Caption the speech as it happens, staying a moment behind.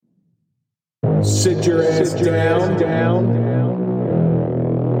Sit your ass down.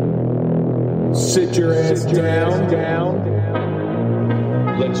 Sit your ass down.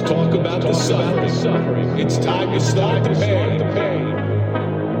 Let's talk about the suffering. It's time to start the pain.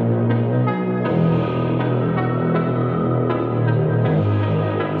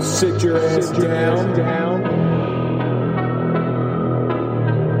 Sit your ass down.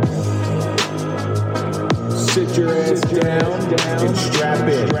 Sit your ass down. And strap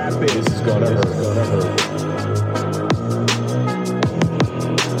in. This is gonna hurt.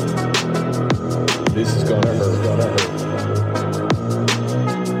 This is gonna hurt.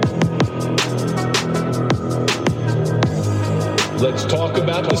 Let's talk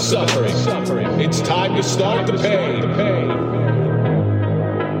about the suffering. It's time to start the pain.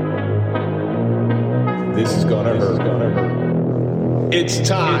 This is gonna hurt. It's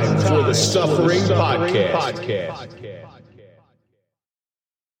time for the Suffering Podcast.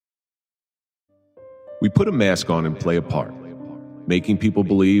 We put a mask on and play a part, making people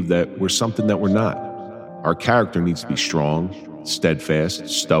believe that we're something that we're not. Our character needs to be strong, steadfast,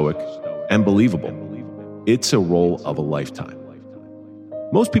 stoic, and believable. It's a role of a lifetime.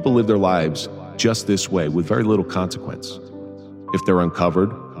 Most people live their lives just this way with very little consequence. If they're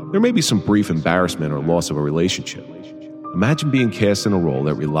uncovered, there may be some brief embarrassment or loss of a relationship. Imagine being cast in a role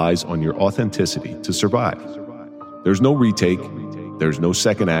that relies on your authenticity to survive. There's no retake. There's no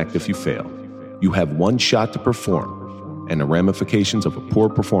second act if you fail. You have one shot to perform, and the ramifications of a poor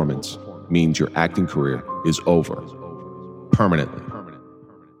performance means your acting career is over permanently.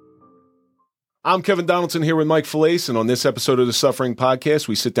 I'm Kevin Donaldson here with Mike Falaise, and on this episode of the Suffering Podcast,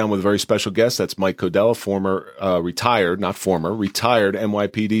 we sit down with a very special guest. That's Mike Codella, retired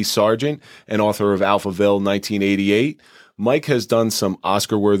NYPD sergeant and author of Alphaville 1988. Mike has done some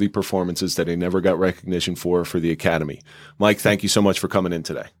Oscar-worthy performances that he never got recognition for the Academy. Mike, thank you so much for coming in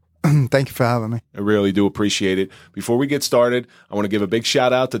today. Thank you for having me. I really do appreciate it. Before we get started, I want to give a big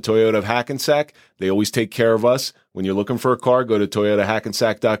shout out to Toyota of Hackensack. They always take care of us. When you're looking for a car, go to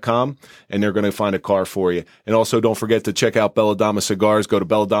toyotahackensack.com and they're going to find a car for you. And also don't forget to check out Belladama Cigars. Go to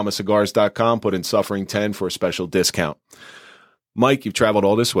belladamacigars.com, put in Suffering 10 for a special discount. Mike, you've traveled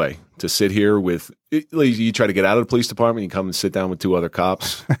all this way to sit here with, you try to get out of the police department, you come and sit down with two other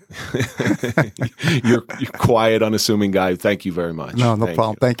cops. You're quiet, unassuming guy. Thank you very much. No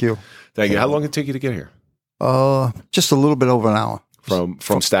problem. Thank you. Thank you. How long did it take you to get here? Just a little bit over an hour. From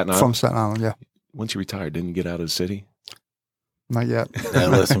Staten Island? From Staten Island, yeah. Once you retired, didn't you get out of the city? Not yet. Yeah,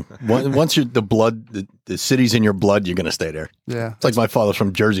 listen, once you're the city's in your blood, you're going to stay there. Yeah. It's like my father's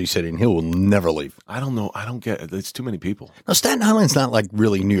from Jersey City, and he will never leave. I don't know. I don't get it. It's too many people. Now, Staten Island's not like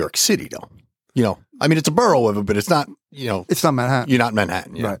really New York City, though. You know, I mean, it's a borough of it, but it's not, It's not Manhattan. You're not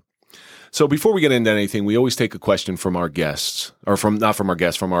Manhattan. Yeah. Right. So before we get into anything, we always take a question from our guests, or from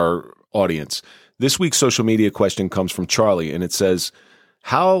our audience. This week's social media question comes from Charlie, and it says,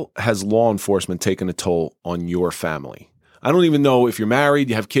 how has law enforcement taken a toll on your family? I don't even know if you're married,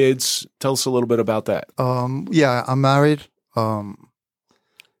 you have kids. Tell us a little bit about that. Yeah, I'm married.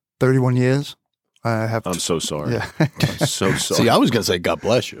 31 years. I'm so sorry. Yeah. I'm so sorry. See, I was going to say God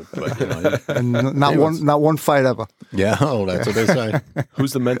bless you, but and not one fight ever. Yeah, that's what they say.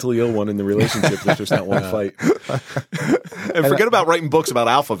 Who's the mentally ill one in the relationship if there's not one fight? And forget about writing books about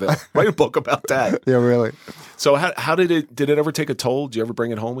Alphaville. Write a book about that. Yeah, really. So how did it ever take a toll? Did you ever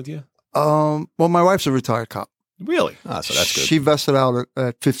bring it home with you? Well, my wife's a retired cop. Really? So that's good. She vested out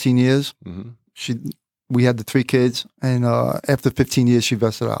at 15 years. Mm-hmm. We had the 3 kids, and after 15 years, she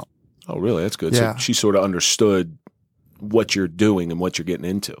vested out. Oh, really? That's good. Yeah. So she sort of understood what you're doing and what you're getting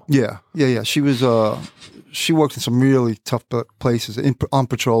into. Yeah. She was. She worked in some really tough places on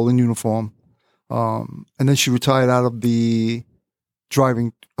patrol in uniform, and then she retired out of the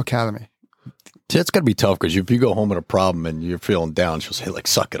driving academy. See, it's got to be tough because if you go home with a problem and you're feeling down, she'll say, like,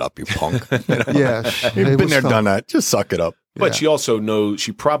 suck it up, you punk. Yeah. You've been there, done that. Just suck it up. But she also knows,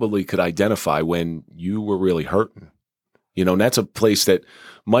 she probably could identify when you were really hurting. And that's a place that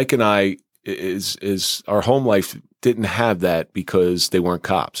Mike and I, is our home life didn't have that because they weren't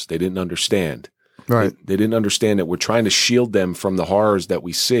cops. They didn't understand. Right. They didn't understand that we're trying to shield them from the horrors that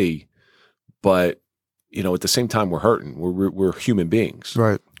we see. But, at the same time, we're hurting. We're human beings.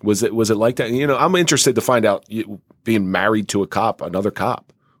 Right. Was it like that? I'm interested to find out, being married to another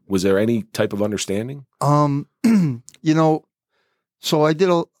cop. Was there any type of understanding? So I did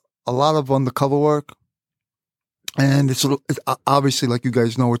a lot of undercover work, and it's obviously, like you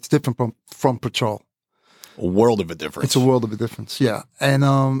guys know, it's different from patrol. A world of a difference. It's a world of a difference, yeah.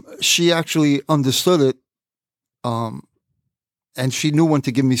 And she actually understood it and she knew when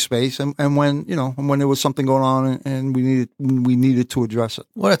to give me space and when, when there was something going on and we needed to address it.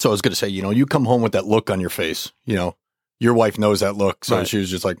 Well, that's what I was going to say. You come home with that look on your face. Your wife knows that look, so she was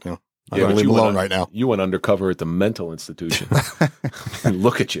just like, I'm going to leave him alone right now. You went undercover at the mental institution.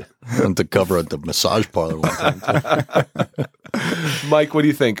 Look at you. Undercover at the massage parlor one time, too. Mike, what do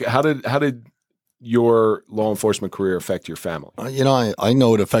you think? How did your law enforcement career affect your family? I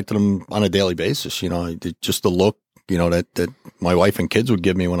know it affected them on a daily basis. Just the look, that my wife and kids would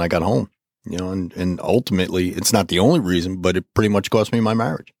give me when I got home. And ultimately, it's not the only reason, but it pretty much cost me my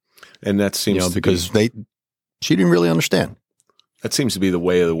marriage. And that seems because she didn't really understand. That seems to be the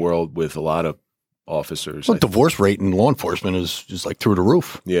way of the world with a lot of officers. Well, divorce rate in law enforcement is just like through the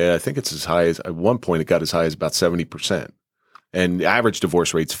roof. Yeah, I think it's as high as, at one point it got as high as about 70%. And the average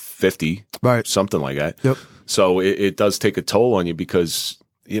divorce rate's 50, right? Something like that. Yep. So it does take a toll on you because,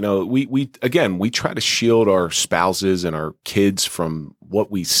 we try to shield our spouses and our kids from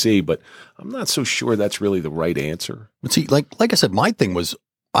what we see, but I'm not so sure that's really the right answer. But see, like I said, my thing was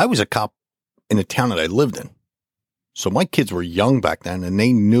I was a cop in a town that I lived in. So my kids were young back then, and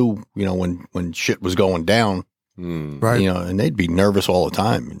they knew, when shit was going down, right? And they'd be nervous all the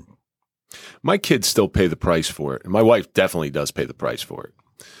time. My kids still pay the price for it, and my wife definitely does pay the price for it.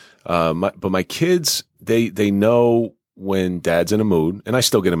 But my kids, they know when Dad's in a mood, and I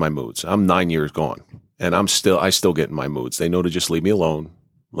still get in my moods. I'm 9 years gone, and I still get in my moods. They know to just leave me alone,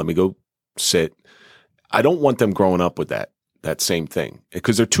 let me go sit. I don't want them growing up with that same thing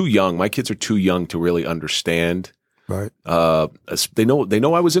because they're too young. My kids are too young to really understand. Right. They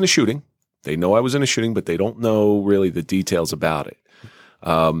know I was in a shooting. They know I was in a shooting, but they don't know really the details about it.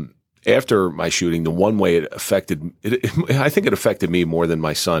 After my shooting, the one way it affected I think it affected me more than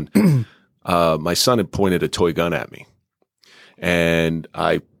my son. My son had pointed a toy gun at me, and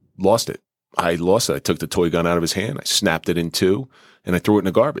I lost it. I took the toy gun out of his hand. I snapped it in two, and I threw it in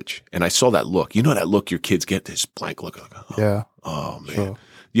the garbage. And I saw that look. You know that look your kids get, this blank look. Yeah. Oh, man. Sure.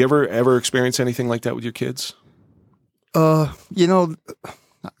 You ever experience anything like that with your kids? You got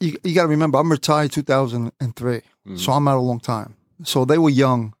to remember, I'm retired 2003, so I'm out a long time. So they were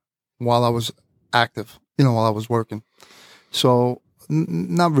young while I was active, while I was working. So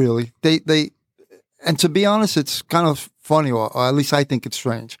not really. And to be honest, it's kind of funny, or at least I think it's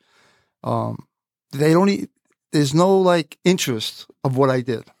strange. There's no interest of what I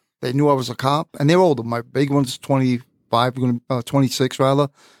did. They knew I was a cop, and they're older. My big one's 25, 26 rather.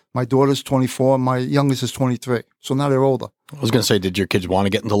 My daughter's 24. My youngest is 23. So now they're older. I was going to say, did your kids want to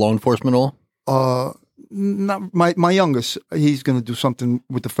get into law enforcement at all? Not my youngest. He's going to do something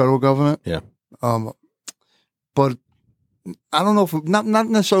with the federal government. Yeah. But I don't know if not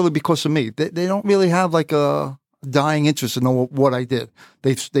necessarily because of me. They don't really have a dying interest to know what I did.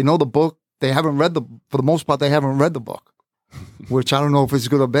 They know the book. They haven't read for the most part. They haven't read the book. Which I don't know if it's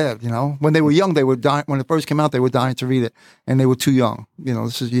good or bad, When they were young, they were dying. When it first came out, they were dying to read it, and they were too young.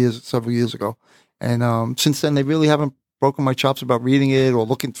 This is several years ago. And since then, they really haven't broken my chops about reading it or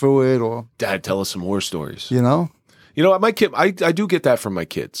looking through it or... Dad, tell us some more stories. My kid, I do get that from my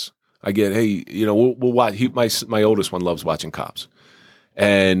kids. I get, hey, we'll watch. My oldest one loves watching cops.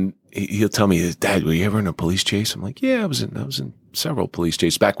 And he'll tell me, Dad, were you ever in a police chase? I'm like, yeah, I was in several police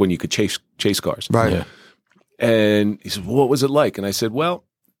chases back when you could chase cars. Right. Yeah. And he said, well, what was it like? And I said, well,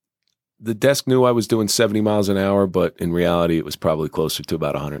 the desk knew I was doing 70 miles an hour, but in reality, it was probably closer to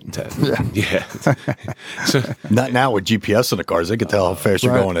about 110. Yeah. So, not now with GPS in the cars. They can tell how fast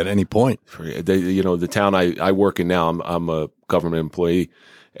you're going at any point. The town I work in now, I'm a government employee,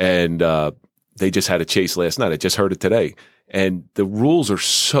 and they just had a chase last night. I just heard it today. And the rules are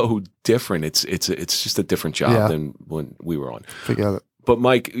so different. It's just a different job than when we were on. Forget it. But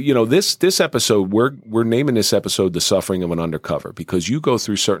Mike, this episode, we're naming this episode "The Suffering of an Undercover" because you go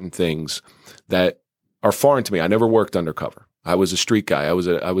through certain things that are foreign to me. I never worked undercover. I was a street guy. I was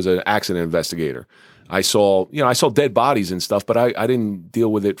an accident investigator. I saw dead bodies and stuff, but I didn't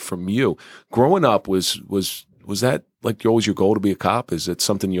deal with it from you. Growing up, was that always your goal to be a cop? Is it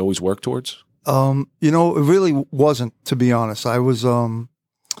something you always work towards? It really wasn't, to be honest. I was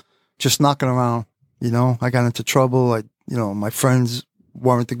just knocking around. I got into trouble. My friends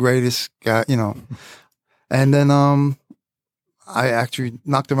weren't the greatest guy, and then I actually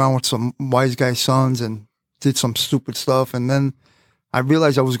knocked around with some wise guy sons and did some stupid stuff, and then I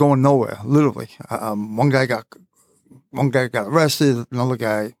realized I was going nowhere. Literally, one guy got arrested, another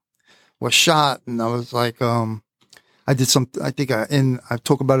guy was shot, and I was like, I did some. I think I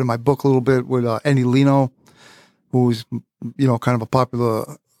talk about it in my book a little bit with Eddie Leno, who's kind of a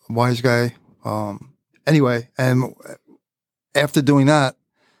popular wise guy. Anyway, and after doing that,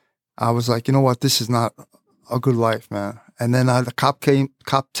 I was like, you know what? This is not a good life, man. And then the cop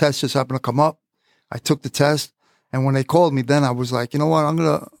test just happened to come up. I took the test, and when they called me, then I was like, you know what, I'm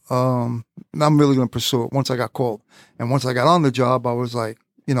really gonna pursue it once I got called. And once I got on the job, I was like,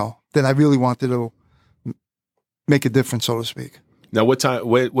 you know, then I really wanted to make a difference, so to speak. Now,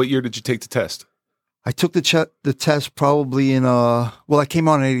 what year did you take the test? I took the test probably in, I came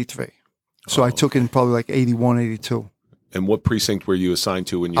on in 83. So I took it in probably like 81, 82. And what precinct were you assigned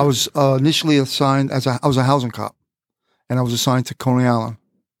to when you? I was initially assigned I was a housing cop, and I was assigned to Coney Island.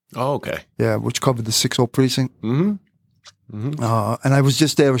 Oh, okay. Yeah, which covered the 60 precinct. Mm-hmm. Mm-hmm. And I was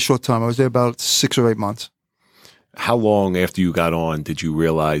just there a short time. I was there about 6 or 8 months. How long after you got on did you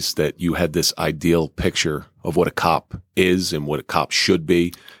realize that you had this ideal picture of what a cop is and what a cop should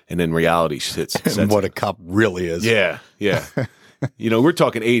be, and then reality sits and what a cop really is? Yeah, yeah. You know, we're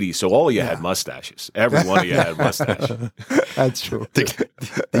talking 80s, so all of you had mustaches. Every one of you had a mustache. That's true. The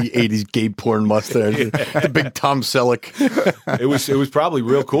 80s gay porn mustache, the big Tom Selleck. It was probably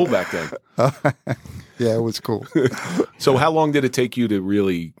real cool back then. Yeah, it was cool. So how long did it take you to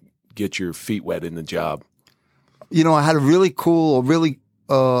really get your feet wet in the job? You know, I had a really cool,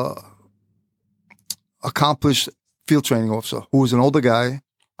 accomplished field training officer who was an older guy,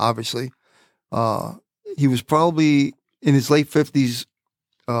 obviously. He was probably in his late 50s,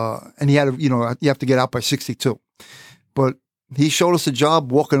 and he had, you have to get out by 62. But he showed us the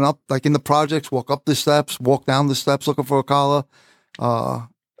job walking up, like in the projects, walk up the steps, walk down the steps looking for a collar.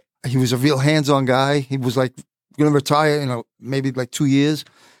 He was a real hands-on guy. He was like going to retire, maybe like 2 years,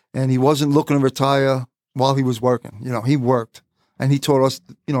 and he wasn't looking to retire while he was working. He worked, and he taught us,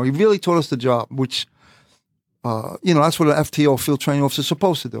 he really taught us the job, which, that's what an FTO, field training officer, is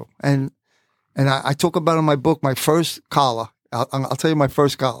supposed to do. And I talk about in my book, my first collar. I'll tell you my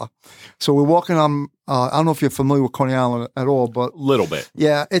first collar. So we're walking on, I don't know if you're familiar with Coney Island at all, but. Little bit.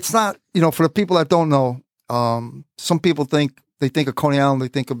 Yeah, it's not, for the people that don't know, some people think of Coney Island, they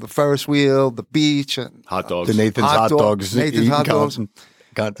think of the Ferris wheel, the beach, and hot dogs. The Nathan's hot dogs. Nathan's hot dogs.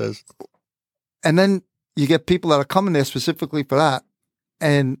 Contest. And then you get people that are coming there specifically for that,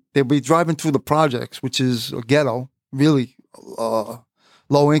 and they'll be driving through the projects, which is a ghetto, really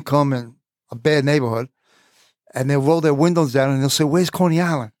low income and a bad neighborhood, and they'll roll their windows down and they'll say, "Where's Coney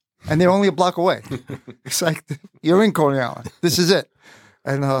Island?" And they're only a block away. It's like, you're in Coney Island. This is it.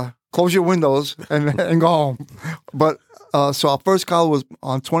 And close your windows and go home. But so our first call was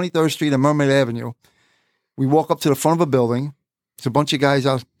on 23rd Street and Mermaid Avenue. We walk up to the front of a building. There's a bunch of guys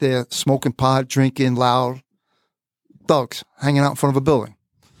out there smoking pot, drinking loud, thugs hanging out in front of a building.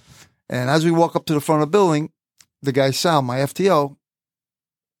 And as we walk up to the front of the building, the guy Sal, my FTO,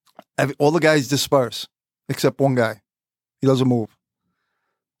 all the guys disperse except one guy. He doesn't move.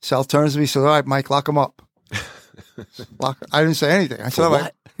 Sal turns to me and says, "All right, Mike, lock him up." I didn't say anything. I said, "All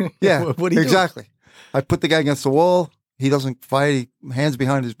right." Yeah, what do you exactly. Do? I put the guy against the wall. He doesn't fight. Hands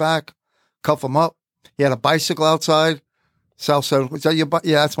behind his back, cuff him up. He had a bicycle outside. Sal said, "Is that your bike?"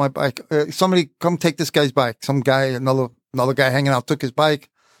 "Yeah, that's my bike." "Somebody come take this guy's bike." Some guy, another guy hanging out, took his bike,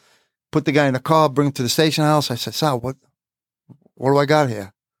 put the guy in the car, bring him to the station house. I said, "Sal, what do I got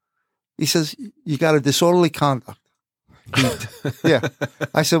here?" He says, "You got a disorderly conduct." Yeah.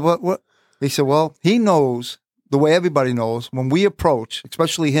 I said, what? He said, "Well, he knows the way everybody knows when we approach,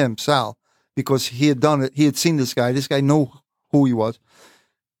 especially him, Sal, because he had done it. He had seen this guy. This guy knew who he was.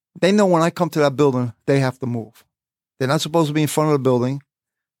 They know when I come to that building, they have to move. They're not supposed to be in front of the building.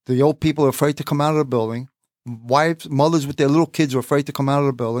 The old people are afraid to come out of the building. Wives, mothers with their little kids are afraid to come out of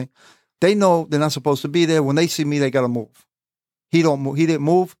the building. They know they're not supposed to be there. When they see me, they got to move. He don't move. He didn't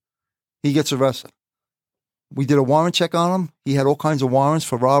move. He gets arrested. We did a warrant check on him. He had all kinds of warrants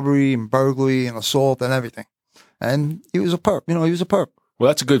for robbery and burglary and assault and everything. And he was a perp. He was a perp. Well,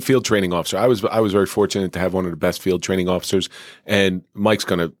 that's a good field training officer. I was very fortunate to have one of the best field training officers. And Mike's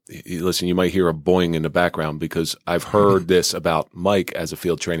going to listen. You might hear a boing in the background because I've heard this about Mike as a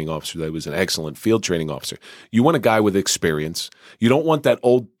field training officer. That he was an excellent field training officer. You want a guy with experience. You don't want that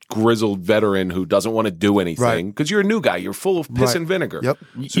old grizzled veteran who doesn't want to do anything because you're a new guy. You're full of piss and vinegar. Yep.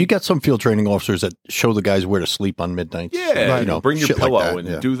 So you got some field training officers that show the guys where to sleep on midnights. Yeah. Bring your pillow like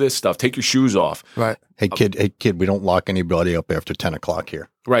and do this stuff. Take your shoes off. Right. Hey kid, we don't lock anybody up after 10 o'clock here.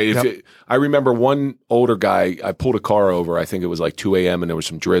 Right. I remember one older guy, I pulled a car over. I think it was like 2 a.m. and there was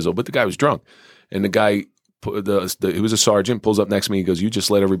some drizzle, but the guy was drunk. And the guy, he was a sergeant, pulls up next to me. He goes, "You just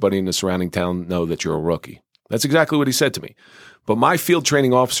let everybody in the surrounding town know that you're a rookie." That's exactly what he said to me. But my field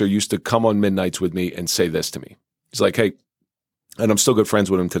training officer used to come on midnights with me and say this to me. He's like, "Hey," and I'm still good friends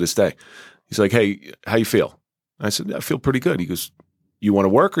with him to this day. He's like, "Hey, how you feel?" I said, "I feel pretty good." He goes, "You want to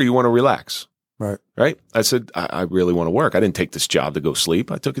work or you want to relax?" Right. I said, I really want to work. I didn't take this job to go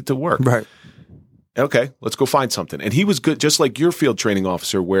sleep. I took it to work. Right. Okay, let's go find something. And he was good, just like your field training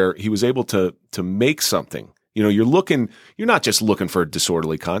officer, where he was able to make something. You know, you're not just looking for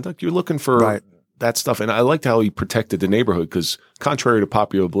disorderly conduct. You're looking for that stuff. And I liked how he protected the neighborhood because, contrary to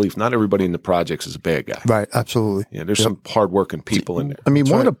popular belief, not everybody in the projects is a bad guy. Right, absolutely. Yeah, there's some hardworking people in there. I mean,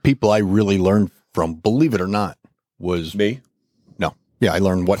 one of the people I really learned from, believe it or not, was Me? No. Yeah, I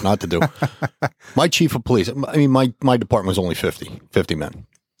learned what not to do. My chief of police, I mean, my department was only 50 men.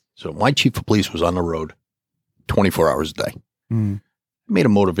 So my chief of police was on the road 24 hours a day. Mm. Made a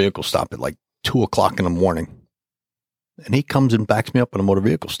motor vehicle stop at like 2 o'clock in the morning. And he comes and backs me up in a motor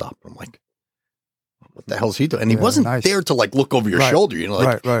vehicle stop. I'm like, what the hell is he doing? And he wasn't there to like look over your shoulder, you know,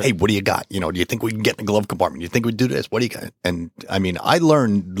 like, hey, what do you got? You know, do you think we can get in the glove compartment? Do you think we do this? What do you got? And I mean, I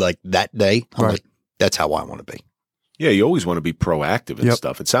learned like that day, I'm like, that's how I want to be. Yeah, you always want to be proactive and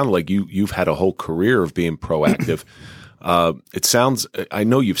stuff. It sounded like you've had a whole career of being proactive. It sounds, I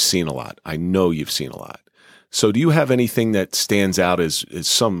know you've seen a lot. So do you have anything that stands out as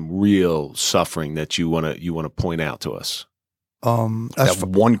some real suffering that you want to point out to us? That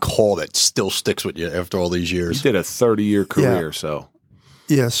one call that still sticks with you after all these years. You did a 30-year career, so.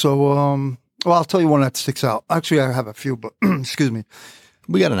 Yeah, so, well, I'll tell you one that sticks out. Actually, I have a few, but excuse me.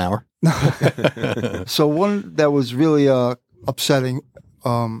 We got an hour. So one that was really upsetting,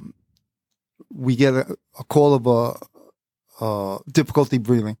 we get a call of difficulty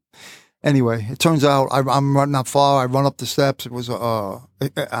breathing. Anyway, it turns out I'm running not far. I run up the steps. It was I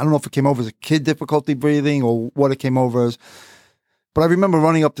don't know if it came over as a kid difficulty breathing or what it came over as, but I remember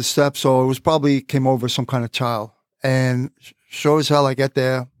running up the steps, so it was probably came over as some kind of child. And sure as hell, I get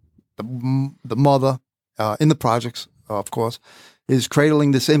there. The mother in the projects, of course, is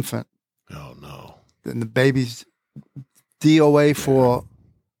cradling this infant. Oh no! And the baby's DOA for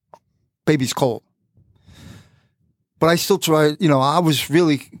baby's cold. But I still tried, you know, I was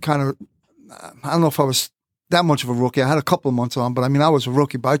really kind of, I don't know if I was that much of a rookie. I had a couple of months on, but I mean, I was a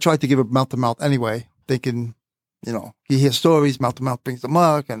rookie, but I tried to give it mouth to mouth anyway, thinking, you know, you hear stories, mouth to mouth brings them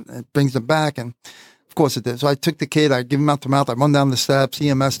up and it brings them back. And of course it did. So I took the kid, I give him mouth to mouth, I run down the steps,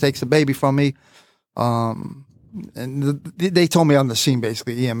 EMS takes the baby from me. And they told me on the scene,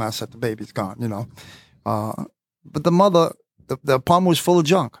 basically, EMS, that the baby's gone, you know. But the mother, the apartment was full of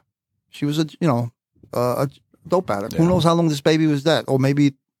junk. She was a dope addict. Who knows how long this baby was dead, or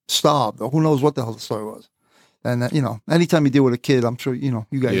maybe starved, or who knows what the hell the story was. And you know, anytime you deal with a kid, I'm sure you know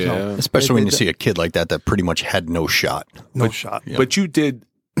you guys know, especially when you see a kid like that pretty much had no shot. But you did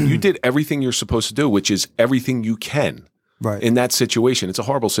everything you're supposed to do, which is everything you can. Right. In that situation. It's a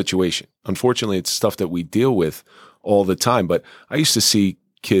horrible situation. Unfortunately, it's stuff that we deal with all the time. But I used to see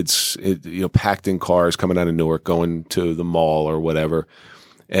kids, you know, packed in cars coming out of Newark, going to the mall or whatever,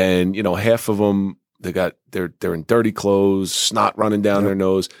 and you know, half of them they're in dirty clothes, snot running down their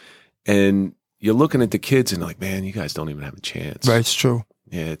nose, and you're looking at the kids and like, man, you guys don't even have a chance. Right, it's true.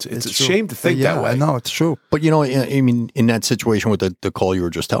 Yeah, it's a shame to think that way. I know, it's true. But you know, I mean, in that situation with the call you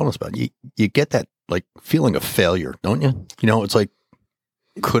were just telling us about, you get that like feeling of failure, don't you? You know, it's like,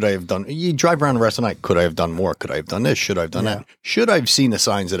 could I have done? You drive around the rest of the night. Could I have done more? Could I have done this? Should I have done that? Should I have seen the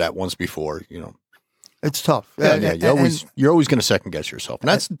signs of that once before? You know, it's tough. You're always going to second guess yourself, and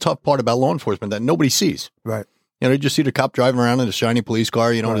that's the tough part about law enforcement that nobody sees. Right. You know, they just see the cop driving around in a shiny police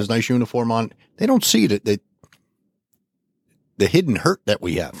car. You know, with his nice uniform on. They don't see the hidden hurt that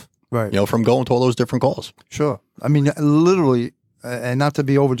we have. Right. You know, from going to all those different calls. Sure. I mean, literally, and not to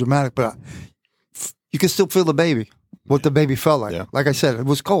be over dramatic, but you can still feel the baby, what the baby felt like. Yeah. Like I said, it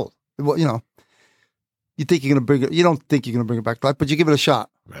was cold. You know, you think you're going to bring it, you don't think you're going to bring it back to life, but you give it a shot.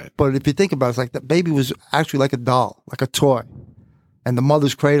 Right. But if you think about it, it's like that baby was actually like a doll, like a toy. And the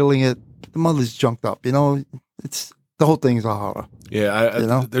mother's cradling it. The mother's junked up. You know, it's the whole thing is a horror. Yeah. You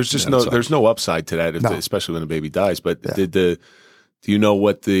know? There's just there's no upside to that, especially when the baby dies. But do you know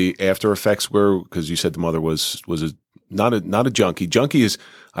what the after effects were? Because you said the mother was not a junkie. Junkie is,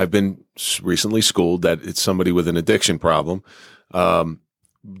 I've been recently schooled that it's somebody with an addiction problem.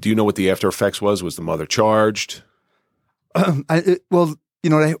 Do you know what the after effects was? Was the mother charged? Well, you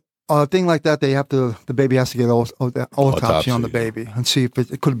know, a thing like that, they have to, the baby has to get autopsy on the baby and see if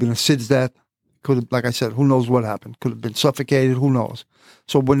it could have been a SIDS death. Could have, like I said, who knows what happened? Could have been suffocated. Who knows?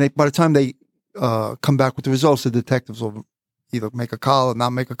 So by the time they come back with the results, the detectives will either make a call or not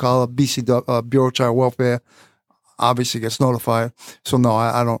make a call. BC Bureau of Child Welfare obviously gets notified. So no,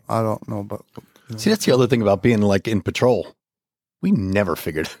 I don't know. But you know. See, that's the other thing about being like in patrol. We never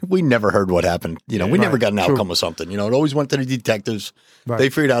heard what happened. You know, we never got an outcome of something. You know, it always went to the detectives. Right. They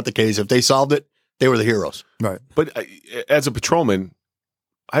figured out the case. If they solved it, they were the heroes. Right. But as a patrolman,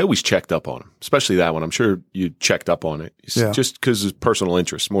 I always checked up on him, especially that one. I'm sure you checked up on it just because of personal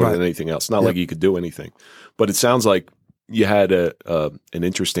interest more than anything else. Not like you could do anything, but it sounds like you had an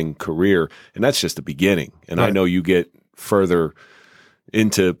interesting career, and that's just the beginning. And I know you get further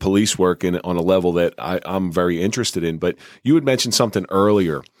into police work on a level that I'm very interested in. But you had mentioned something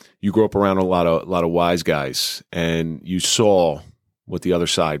earlier. You grew up around a lot of wise guys, and you saw what the other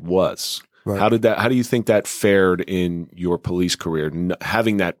side was. Right. How do you think that fared in your police career?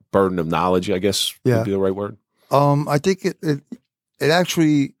 Having that burden of knowledge, I guess, would be the right word. I think it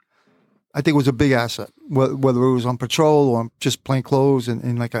actually, I think it was a big asset, whether it was on patrol or just plain clothes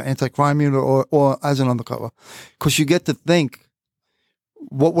in like an anti-crime unit or as an undercover, because you get to think,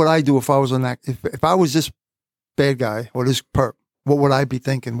 what would I do if I was if I was this bad guy or this perp? What would I be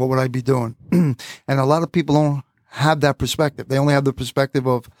thinking? What would I be doing? And a lot of people don't have that perspective. They only have the perspective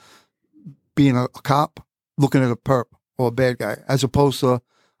of being a cop, looking at a perp or a bad guy, as opposed to,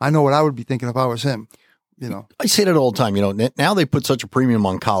 I know what I would be thinking if I was him. I say that all the time. Now they put such a premium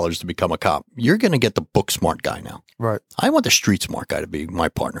on college to become a cop. You're going to get the book smart guy now. Right. I want the street smart guy to be my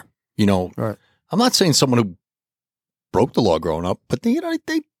partner. Right. I'm not saying someone who broke the law growing up, but they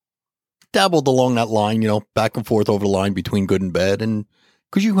dabbled along that line, back and forth over the line between good and bad. And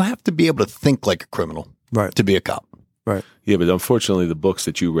because you have to be able to think like a criminal to be a cop. Right. Yeah, but unfortunately, the books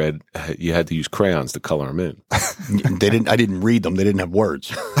that you read, you had to use crayons to color them in. I didn't read them. They didn't have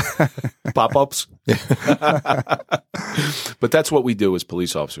words. Pop-ups. But that's what we do as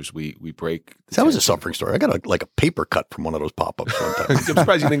police officers. We break. That was a suffering story. I got a paper cut from one of those pop-ups one time. I'm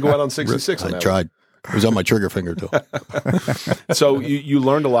surprised you didn't go out on 66. I tried. It was on my trigger finger too. So you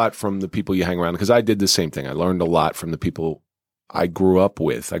learned a lot from the people you hang around, because I did the same thing. I learned a lot from the people I grew up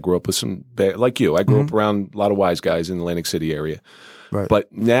with. I grew up with some like you. I grew up around a lot of wise guys in the Atlantic City area. Right. But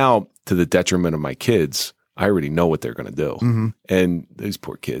now, to the detriment of my kids, I already know what they're going to do. And these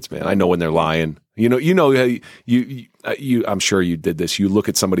poor kids, man, I know when they're lying. I'm sure you did this. You look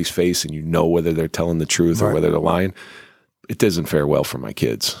at somebody's face and you know whether they're telling the truth or whether they're lying. It doesn't fare well for my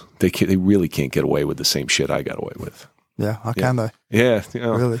kids. They really can't get away with the same shit I got away with. Yeah, how can they? Yeah,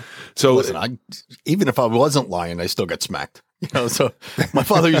 really. So listen, even if I wasn't lying, I still got smacked. So my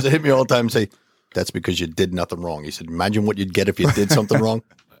father used to hit me all the time and say, "That's because you did nothing wrong." He said, "Imagine what you'd get if you did something wrong."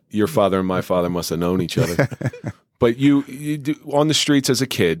 Your father and my father must have known each other. But you on the streets as a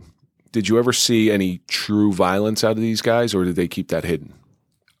kid, did you ever see any true violence out of these guys, or did they keep that hidden?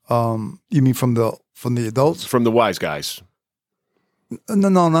 You mean from the adults? From the wise guys? No,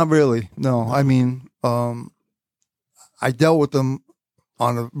 not really. No, I mean, I dealt with them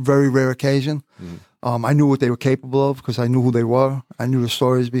on a very rare occasion. I knew what they were capable of because I knew who they were. I knew the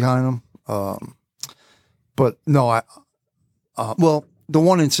stories behind them. But no, well, the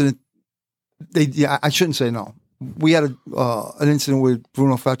one incident, I shouldn't say no. We had an incident with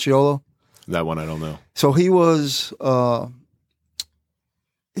Bruno Facciolo. That one I don't know. So he was a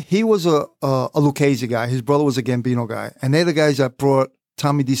Lucchese guy. His brother was a Gambino guy. And they're the guys that brought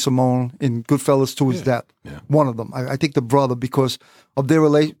Tommy DeSimone in Goodfellas to his death. Yeah. One of them. I think the brother, because of their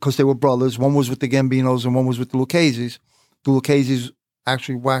relation, because they were brothers. One was with the Gambinos and one was with the Lucchese's. The Lucchese's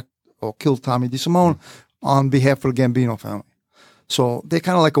actually whacked or killed Tommy DeSimone on behalf of the Gambino family. So they're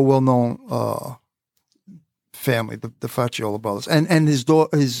kind of like a well-known family, the Facciolo brothers. And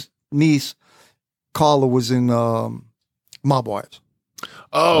his niece, Carla, was in Mob Wives.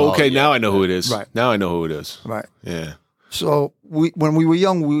 Oh, okay. Yeah. Now I know who it is. Right. Now I know who it is. Right. Yeah. So when we were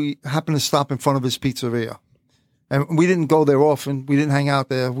young, we happened to stop in front of his pizzeria. And we didn't go there often. We didn't hang out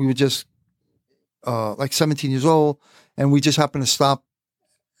there. We were just like 17 years old. And we just happened to stop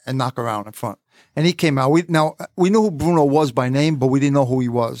and knock around in front. And he came out. We knew who Bruno was by name, but we didn't know who he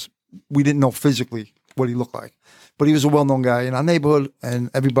was. We didn't know physically what he looked like. But he was a well-known guy in our neighborhood, and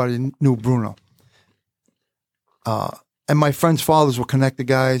everybody knew Bruno. And my friends' fathers were connected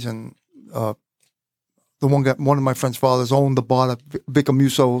guys, and one of my friends' fathers owned the bar, that Vic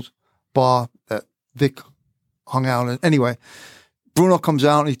Amuso's bar that Vic hung out in. Anyway, Bruno comes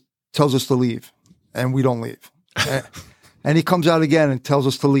out and he tells us to leave, and we don't leave. And he comes out again and tells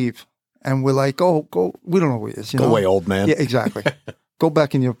us to leave, and we're like, "Oh, go! We don't know who he is. Go away, old man." Yeah, exactly. Go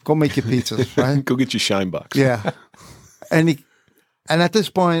back go make your pizzas, right? Go get your shine box. Yeah, and at this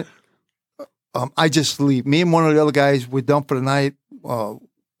point, I just leave. Me and one of the other guys, we're done for the night.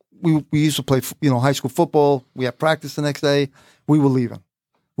 We used to play, high school football. We had practice the next day. We were leaving.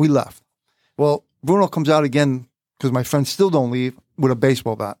 We left. Well, Bruno comes out again because my friends still don't leave with a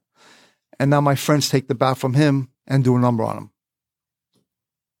baseball bat, and now my friends take the bat from him and do a number on him.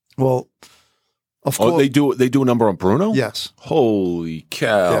 Well, of course they do a number on Bruno? Yes. Holy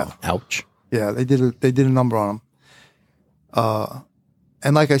cow! Yeah. Ouch. Yeah, they did a number on him.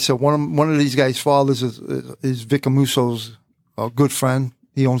 And like I said, one of these guys' fathers is Vic Amuso's good friend.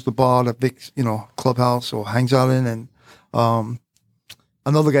 He owns the bar that Vic's, clubhouse or hangs out in. And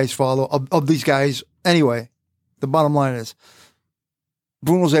another guy's father of these guys. Anyway, the bottom line is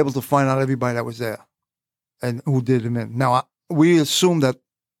Bruno's able to find out everybody that was there and who did him in. Now, we assume that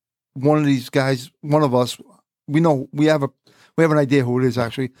one of these guys, one of us, we have an idea who it is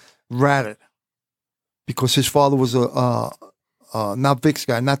actually, ratted. Because his father was not Vic's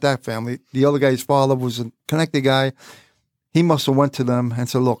guy, not that family. The other guy's father was a connected guy. He must have went to them and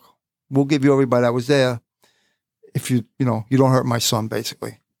said, look, we'll give you everybody that was there if you don't hurt my son,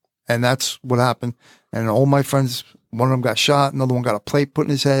 basically. And that's what happened. And all my friends, one of them got shot, another one got a plate put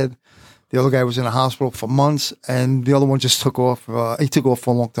in his head. The other guy was in a hospital for months, and the other one just took off. He took off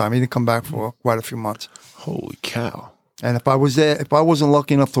for a long time. He didn't come back for quite a few months. Holy cow. And if I was there, if I wasn't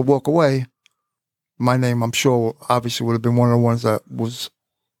lucky enough to walk away, my name, I'm sure, obviously would have been one of the ones that was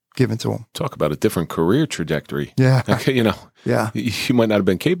given to him. Talk about a different career trajectory. Yeah. Yeah. You might not have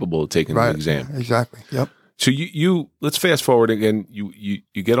been capable of taking the exam. Exactly. Yep. So you let's fast forward again. You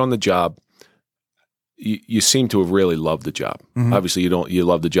get on the job. You seem to have really loved the job. Mm-hmm. Obviously, you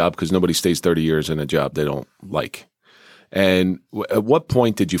love the job because nobody stays 30 years in a job they don't like. And at what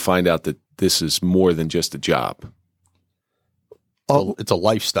point did you find out that this is more than just a job? It's a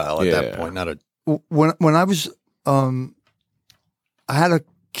lifestyle at that point, not a. When I was, I had a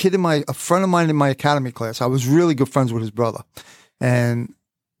friend of mine in my academy class. I was really good friends with his brother, and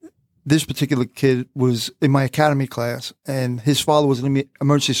this particular kid was in my academy class, and his father was an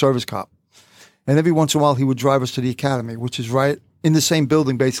emergency service cop. And every once in a while, he would drive us to the academy, which is right in the same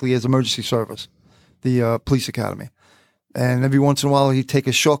building, basically, as emergency service, the police academy. And every once in a while, he'd take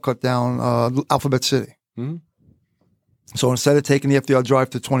a shortcut down Alphabet City. Mm-hmm. So instead of taking the FDR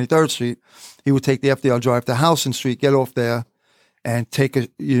Drive to 23rd Street, he would take the FDR Drive to Houston Street, get off there, and take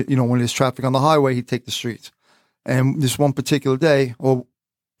when there's traffic on the highway, he'd take the streets. And this one particular day, or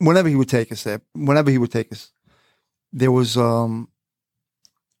whenever he would take us, there was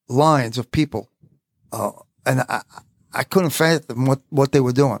lines of people. And I couldn't fathom what they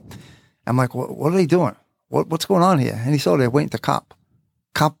were doing. I'm like, what are they doing? What's going on here? And he saw they're waiting to cop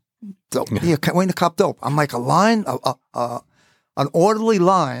dope. Yeah, waiting to cop dope. I'm like, a line, an orderly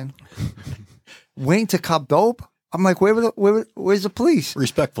line, waiting to cop dope. I'm like, where's the police?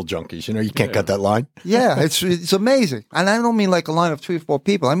 Respectful junkies, you can't cut that line. Yeah, it's amazing. And I don't mean like a line of 3 or 4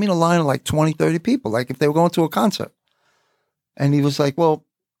 people. I mean a line of like 20, 30 people, like if they were going to a concert. And he was like, well,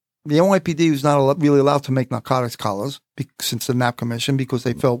 the NYPD was not really allowed to make narcotics collars since the NAP Commission, because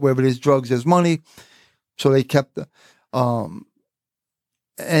they felt wherever there's drugs, there's money. So they kept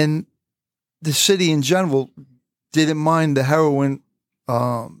and the city in general didn't mind the heroin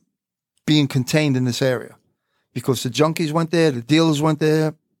being contained in this area, because the junkies went there, the dealers went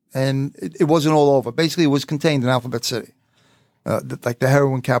there, and it wasn't all over. Basically, it was contained in Alphabet City, like the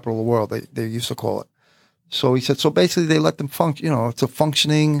heroin capital of the world, they used to call it. So he said, so basically they let them function, it's a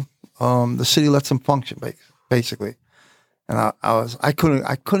functioning, the city lets them function, basically. And I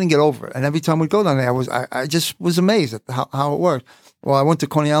couldn't get over it. And every time we'd go down there, I just was amazed at how it worked. Well, I went to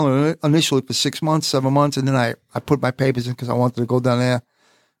Coney Island initially for 6 months, 7 months, and then I put my papers in because I wanted to go down there.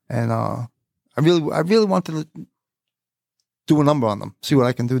 And I really wanted to do a number on them, see what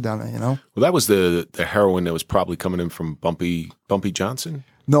I can do down there, Well, that was the heroin that was probably coming in from Bumpy Johnson?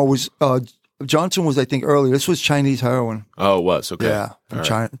 No, it was Johnson was, I think, earlier. This was Chinese heroin. Oh, it was, okay. Yeah,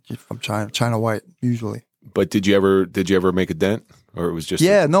 from China White, usually. But did you ever make a dent, or it was just?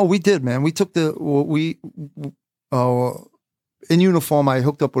 Yeah, no, we did, man. We took in uniform. I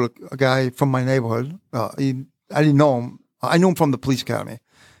hooked up with a guy from my neighborhood. I didn't know him. I knew him from the police academy.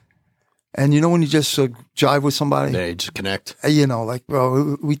 And when you just jive with somebody, they just connect. Like,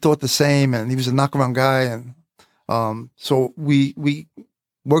 bro, we thought the same, and he was a knockaround guy, and so we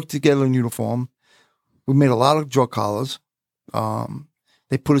worked together in uniform. We made a lot of drug collars.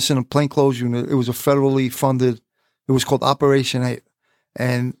 They put us in a plainclothes unit. It was a federally funded. It was called Operation 8,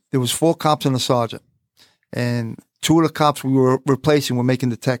 and there was 4 cops and a sergeant. And 2 of the cops we were replacing were making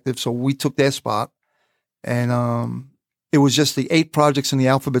detectives, so we took their spot. And it was just the 8 projects in the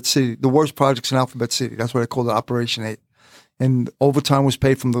Alphabet City, the worst projects in Alphabet City. That's why they called it Operation 8. And overtime was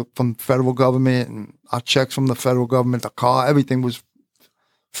paid from the federal government, and our checks from the federal government, the car, everything was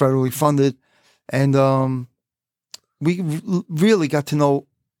federally funded. And we really got to know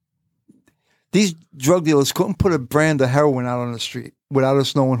these drug dealers couldn't put a brand of heroin out on the street without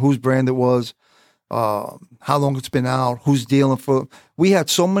us knowing whose brand it was, how long it's been out, who's dealing for. We had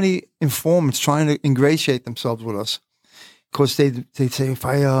so many informants trying to ingratiate themselves with us, because they'd say, if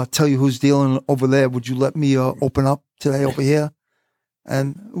I tell you who's dealing over there, would you let me open up today over here?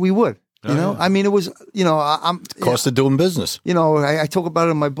 and we would. You know, yeah. I mean, it was, you know, I'm Cost of doing business. you know, I talk about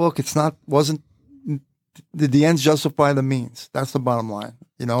it in my book. Wasn't the ends justify the means? That's the bottom line.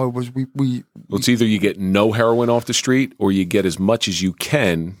 You know, it was Well, it's either you get no heroin off the street or you get as much as you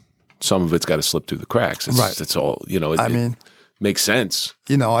can. Some of it's got to slip through the cracks. Right. It's all, you know, I mean, makes sense.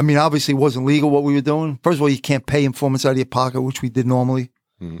 you know, I mean, obviously it wasn't legal what we were doing. First of all, you can't pay informants out of your pocket, which we did normally.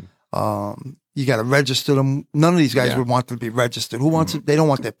 You got to register them. None of these guys would want to be registered. Who wants it? They don't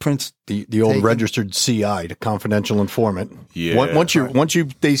want their prints. The old taken. registered CI, the confidential informant. Yeah. Once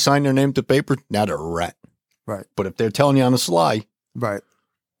they sign their name to paper, now they're a rat. Right, But if they're telling you on the sly, right.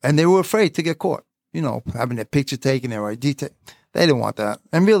 And they were afraid to get caught, you know, having their picture taken, their ID taken. They didn't want that.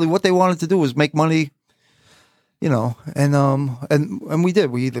 And really what they wanted to do was make money, you know, and we did.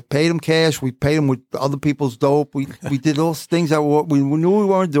 We either paid them cash, we paid them with other people's dope. We did those things that we knew we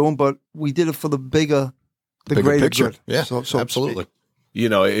weren't doing, but we did it for the greater picture. good. Yeah, so to absolutely. speak. You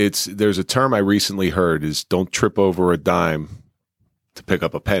know, there's a term I recently heard is don't trip over a dime to pick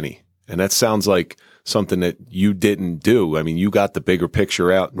up a penny. And that sounds like something that you didn't do. I mean, you got the bigger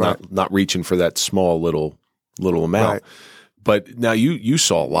picture out, not reaching for that small little amount. Right. But now you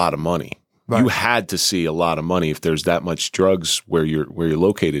saw a lot of money. Right. You had to see a lot of money if there's that much drugs where you're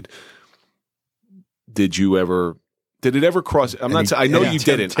located. Did it ever cross? I'm not saying I know you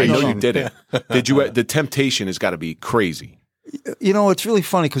didn't. I know you didn't. Did you? The temptation has got to be crazy. You know, it's really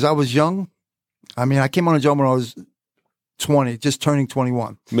funny because I was young. I mean, I came on a job when I was 20, just turning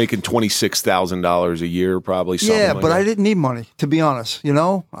 21. Making $26,000 a year, probably. Yeah, like but that. I didn't need money, to be honest. You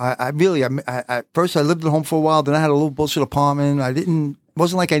know, I really, first I lived at home for a while, then I had a little bullshit apartment.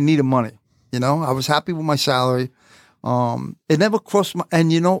 Wasn't like I needed money. You know, I was happy with my salary. It never crossed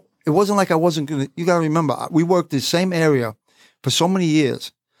and you know, it wasn't like I wasn't going to, you got to remember, we worked the same area for so many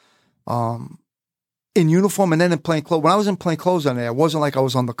years, in uniform and then in plain clothes. When I was in plain clothes on there, it wasn't like I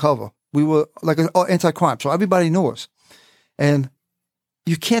was undercover. We were like an anti-crime, so everybody knew us. And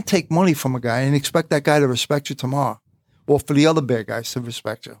you can't take money from a guy and expect that guy to respect you tomorrow, or for the other bad guys to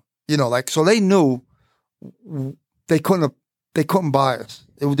respect you. You know, like, so they knew they couldn't buy us.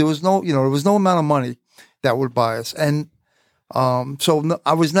 There was no amount of money that would buy us. And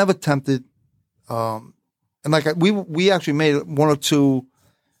I was never tempted. And like we actually made one or two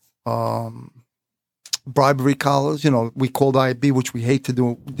bribery collars. You know, we called IAB, which we hate to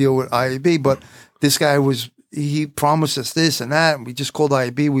deal with IAB, but this guy he promised us this and that, and we just called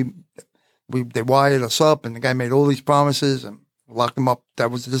IAB. They wired us up, and the guy made all these promises and locked him up. That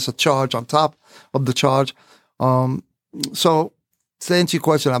was just a charge on top of the charge. So to answer your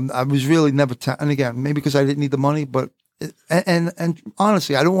question, I was really never, and again, maybe because I didn't need the money, but and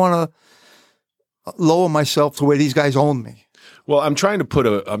honestly, I don't want to lower myself to where these guys own me. Well, I'm trying to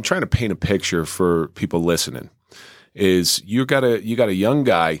paint a picture for people listening. Is you got a young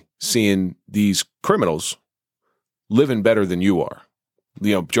guy seeing these criminals living better than you are,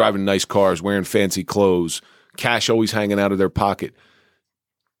 you know, driving nice cars, wearing fancy clothes, cash always hanging out of their pocket.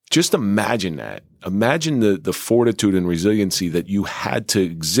 Just imagine that. Imagine the fortitude and resiliency that you had to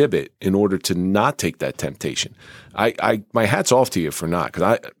exhibit in order to not take that temptation. My hat's off to you for not,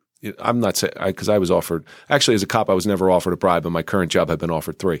 because I'm not saying, because I was offered, actually as a cop, I was never offered a bribe, and my current job had been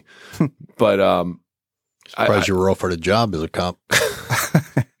offered 3. But surprised you were offered a job as a cop.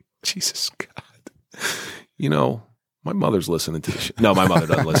 Jesus God. You know, my mother's listening to this shit. No, my mother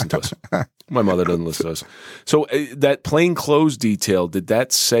doesn't listen to us. My mother doesn't listen to us. So that plain clothes detail,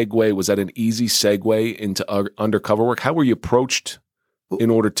 was that an easy segue into undercover work? How were you approached in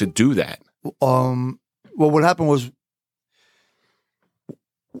order to do that? Well, what happened was,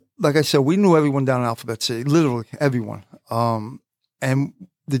 like I said, we knew everyone down in Alphabet City, literally everyone. And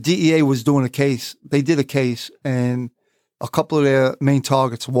the DEA was doing a case. They did a case, and a couple of their main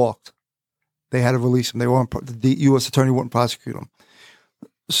targets walked. They had to release them. The U.S. attorney wouldn't prosecute them.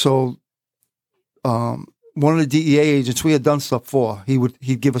 So one of the DEA agents we had done stuff for,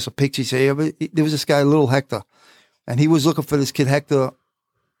 he'd give us a picture. He'd say, there was this guy, little Hector, and he was looking for this kid, Hector.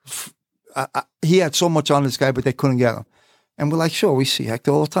 He had so much on this guy, but they couldn't get him. And we're like, sure, we see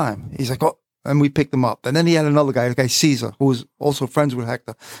Hector all the time. He's like, oh, and we picked him up. And then he had another guy, the guy Caesar, who was also friends with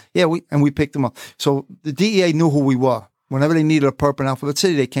Hector. Yeah, we picked him up. So the DEA knew who we were. Whenever they needed a perp in Alphabet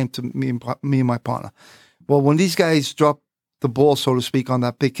City, they came to me and my partner. Well, when these guys dropped the ball, so to speak, on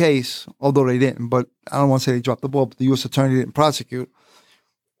that big case, although they didn't, but I don't want to say they dropped the ball, but the U.S. attorney didn't prosecute,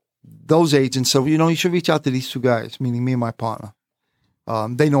 those agents said, you should reach out to these 2 guys, meaning me and my partner.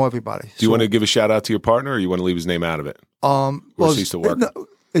 They know everybody. Do you want to give a shout out to your partner, or you want to leave his name out of it? Or cease to work?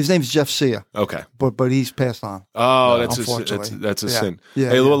 His name's Jeff Sear. Okay. But he's passed on. Oh, unfortunately. that's a Yeah. sin. Yeah,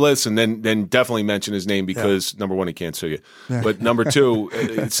 Hey, yeah. well, listen, then definitely mention his name because number one, he can't sue you. Yeah. But number two,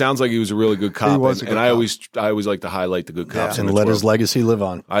 it sounds like he was a really good cop. He was a good and I cop. always like to highlight the good cops. And in let this his world. legacy live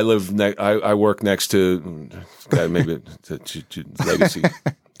on. I work next to maybe legacy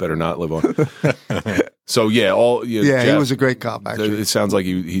better not live on. So Yeah, he Jeff, was a great cop, actually. It sounds like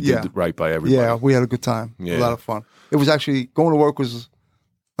he did Yeah. right by everybody. Yeah, we had a good time. Yeah. A lot of fun. It was actually, going to work was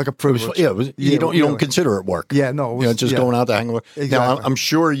like a privilege. You don't really. consider it work. Yeah, no. It was, Just going out to hang with. Now, Exactly. I'm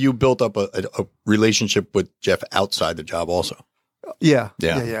sure you built up a relationship with Jeff outside the job also. Yeah.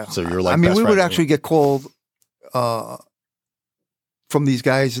 Yeah. So you're like I mean, best we would friends. actually get called from these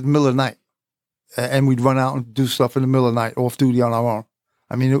guys in the middle of the night. And we'd run out and do stuff in the middle of the night, off duty on our own.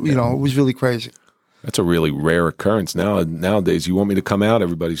 I mean, it was really crazy. That's a really rare occurrence nowadays. You want me to come out?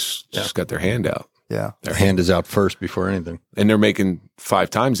 Everybody's just got their hand out. Yeah. Their hand is out first before anything. And they're making 5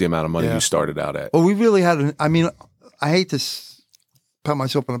 times the amount of money Yeah. you started out at. Well, we really had I hate to pat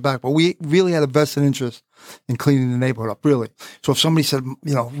myself on the back, but we really had a vested interest in cleaning the neighborhood up, really. So if somebody said,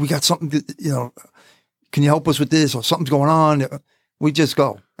 we got something, can you help us with this or something's going on, we'd just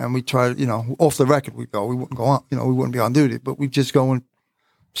go. And we try, off the record, we'd go. We wouldn't go on, we wouldn't be on duty, but we'd just go and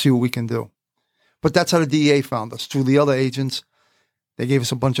see what we can do. But that's how the DEA found us, through the other agents. They gave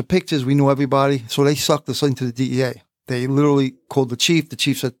us a bunch of pictures. We knew everybody. So they sucked us into the DEA. They literally called the chief. The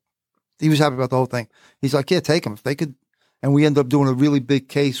chief said, he was happy about the whole thing. He's like, yeah, take them if they could. And we ended up doing a really big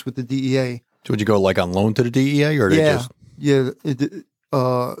case with the DEA. So would you go like on loan to the DEA or they just? Yeah.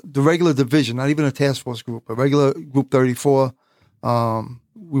 The regular division, not even a task force group, a regular group 34.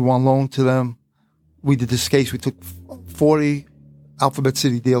 We won loan to them. We did this case. We took 40 Alphabet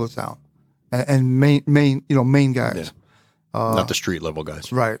City dealers down and main guys. Not the street level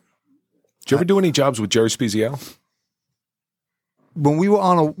guys. Right. Did you ever do any jobs with Jerry Spezial? When we were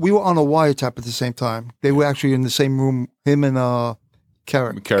on a wiretap at the same time. They were actually in the same room. Him and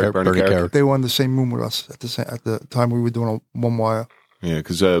Carrick. Bernie Carrick. They were in the same room with us at the time we were doing a one wire. Yeah,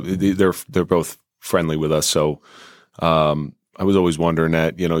 because they're both friendly with us. So I was always wondering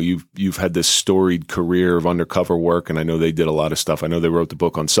that you've had this storied career of undercover work, and I know they did a lot of stuff. I know they wrote the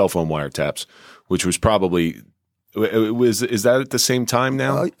book on cell phone wiretaps, which was probably is that at the same time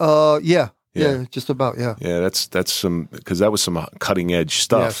now? Yeah, just about, yeah. Yeah, that's some, because that was some cutting edge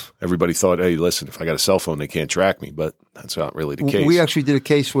stuff. Yes. Everybody thought, hey, listen, if I got a cell phone, they can't track me, but that's not really the case. We actually did a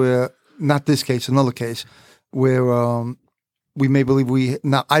case where, not this case, another case, where we may believe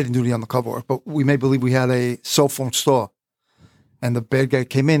I didn't do the undercover work, but we may believe we had a cell phone store. And the bad guy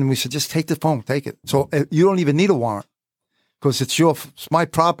came in and we said, just take the phone, take it. So you don't even need a warrant because it's my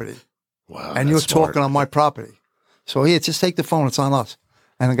property. Wow, and you're smart. talking on my property. So here, just take the phone, it's on us.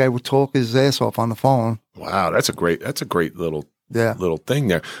 And the guy would talk his ass off on the phone. Wow, that's a great little Yeah. little thing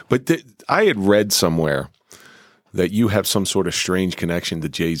there. But I had read somewhere that you have some sort of strange connection to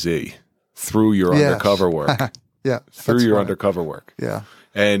Jay-Z through your Yes. undercover work. Yeah. Through that's your funny. undercover work. Yeah.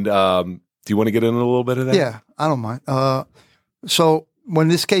 And do you want to get into a little bit of that? Yeah, I don't mind. So when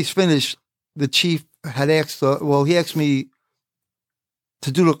this case finished, the chief had asked, he asked me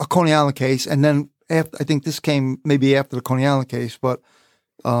to do a Coney Island case. And then after, I think this came maybe after the Coney Island case, but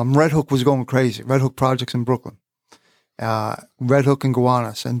Red Hook was going crazy. Red Hook projects in Brooklyn. Red Hook and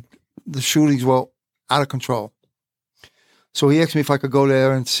Gowanus. And the shootings were out of control. So he asked me if I could go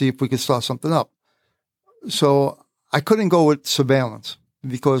there and see if we could start something up. So I couldn't go with surveillance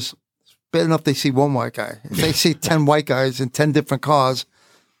because bad enough they see one white guy. If they see 10 white guys in 10 different cars,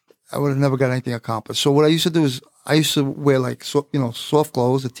 I would have never got anything accomplished. So what I used to do is I used to wear soft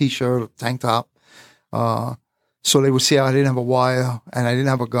clothes, a T-shirt, a tank top. So they would see I didn't have a wire and I didn't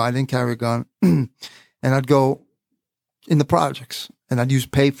have a gun. I didn't carry a gun. And I'd go in the projects and I'd use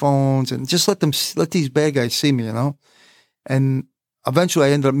payphones and just let these bad guys see me, And eventually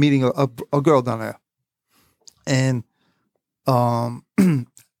I ended up meeting a girl down there. And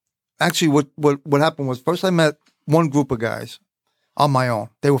actually what happened was first I met one group of guys on my own.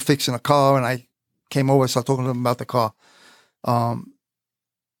 They were fixing a car and I came over and started talking to them about the car. And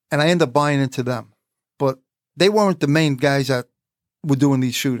I ended up buying into them. But they weren't the main guys that were doing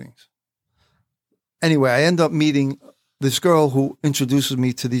these shootings. Anyway, I ended up meeting this girl who introduces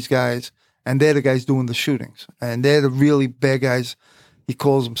me to these guys, and they're the guys doing the shootings. And they're the really bad guys. He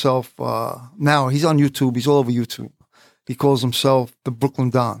calls himself, now he's on YouTube, he's all over YouTube. He calls himself the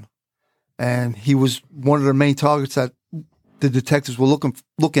Brooklyn Don. And he was one of the main targets that the detectives were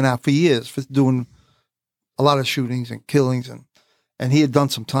looking at for years, for doing a lot of shootings and killings. And he had done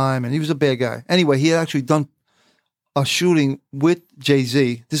some time, and he was a bad guy. Anyway, he had actually done a shooting with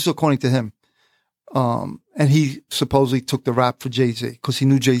Jay-Z. This is according to him. And he supposedly took the rap for Jay-Z because he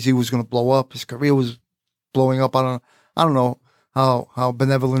knew Jay-Z was going to blow up. His career was blowing up. I don't know how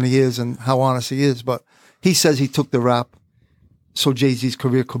benevolent he is and how honest he is, but he says he took the rap so Jay-Z's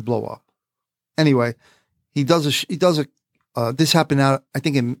career could blow up. Anyway, this happened out, I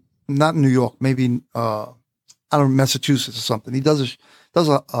think not in New York, maybe, I don't know, Massachusetts or something. He does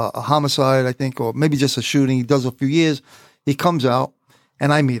a homicide, I think, or maybe just a shooting. He does a few years. He comes out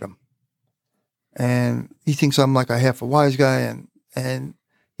and I meet him. And he thinks I'm like a half a wise guy. And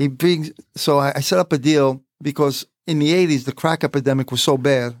he brings, so I set up a deal because in the 80s, the crack epidemic was so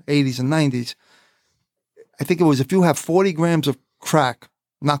bad, 80s and 90s. I think it was if you have 40 grams of crack,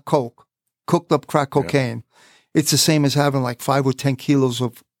 not coke, cooked up crack cocaine, it's the same as having like 5 or 10 kilos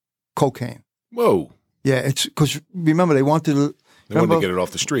of cocaine. Whoa. Yeah, it's because remember they wanted to get it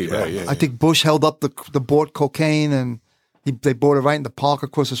off the street. Yeah, right? I think Bush held up the bought cocaine and they bought it right in the park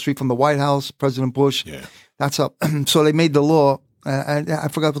across the street from the White House. President Bush. Yeah, that's up. So they made the law. I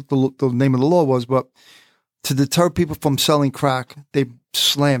forgot what the name of the law was, but to deter people from selling crack, they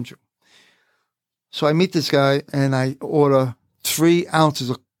slammed you. So I meet this guy and I order 3 ounces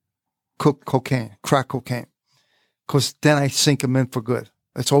of cooked cocaine, crack cocaine, because then I sink him in for good.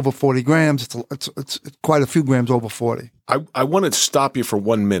 It's over 40 grams. It's quite a few grams over 40. I want to stop you for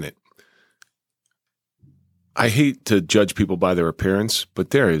 1 minute. I hate to judge people by their appearance, but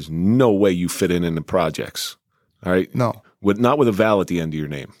there is no way you fit in the projects. All right? No. Not with a vowel at the end of your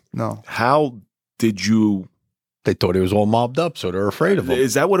name. No. How did you... They thought he was all mobbed up, so they're afraid of him.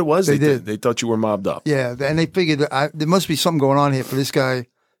 Is that what it was? They did. They thought you were mobbed up. Yeah, and they figured there must be something going on here for this guy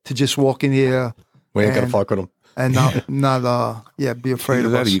to just walk in here. We ain't going to fuck with him. And not be afraid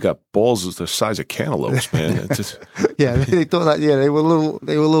of us. You got balls the size of cantaloupes, man. It's just... Yeah, they thought that. Yeah, they were a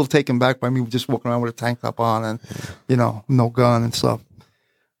little taken back by me just walking around with a tank top on and no gun and stuff.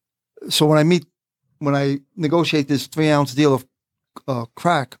 So when I negotiate this 3-ounce deal of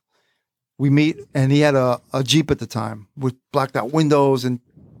crack, we meet and he had a Jeep at the time with blacked out windows and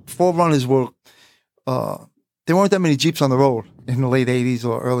 4Runners were. There weren't that many Jeeps on the road in the late 80s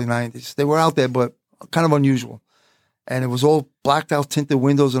or early 90s. They were out there, but kind of unusual. And it was all blacked out, tinted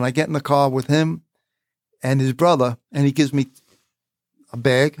windows. And I get in the car with him and his brother, and he gives me a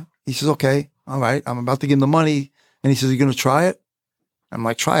bag. He says, okay, all right, I'm about to give him the money. And he says, are you going to try it? I'm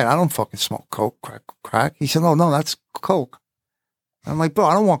like, try it. I don't fucking smoke coke, crack. He said, no, that's coke. I'm like, bro,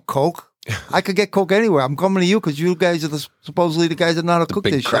 I don't want coke. I could get coke anywhere. I'm coming to you because you guys are supposedly the guys that know how to cook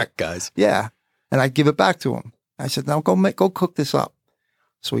this shit. Big crack guys. Yeah. And I give it back to him. I said, now go cook this up.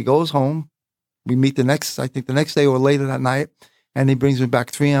 So he goes home. We meet the next day or later that night. And he brings me back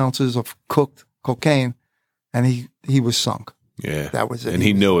 3 ounces of cooked cocaine. And he was sunk. Yeah. That was it. And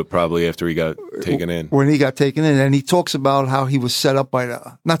he knew it probably after he got taken in. When he got taken in. And he talks about how he was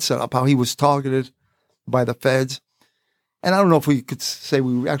how he was targeted by the feds. And I don't know if we could say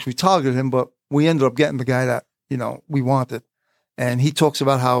we actually targeted him, but we ended up getting the guy that, we wanted. And he talks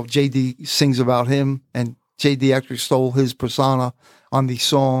about how JD sings about him, and JD actually stole his persona on these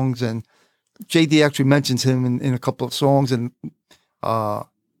songs. And JD actually mentions him in a couple of songs and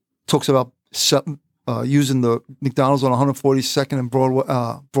talks about using the McDonald's on 142nd and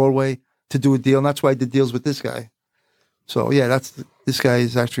Broadway to do a deal. And that's why I did deals with this guy. So, yeah, this guy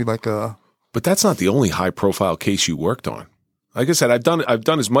is actually like a... But that's not the only high-profile case you worked on. Like I said, I've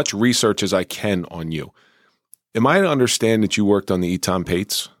done as much research as I can on you. Am I to understand that you worked on the Eton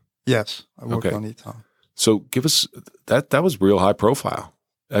Pates? Yes, I worked on Eton. So give us that was real high-profile.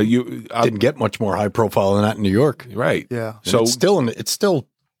 You didn't get much more high-profile than that in New York, right? Yeah. And so it's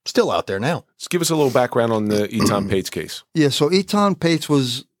still out there now. Just give us a little background on the Eton Pates case. Yeah. So Eton Pates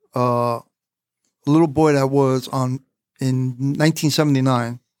was a little boy that was in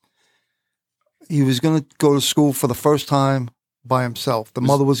 1979. He was going to go to school for the first time by himself. The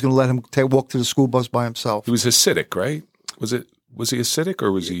mother was going to let him walk to the school bus by himself. He was Hasidic, right? Was he Hasidic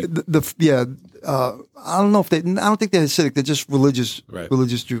or was he? I don't know if I don't think they're Hasidic. They're just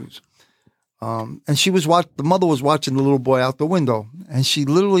religious Jews. And the mother was watching the little boy out the window, and she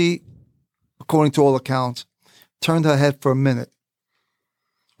literally, according to all accounts, turned her head for a minute.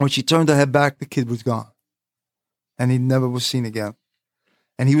 When she turned her head back, the kid was gone, and he never was seen again.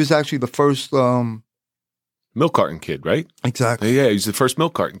 And he was actually the first milk carton kid, right? Exactly. Yeah, he's the first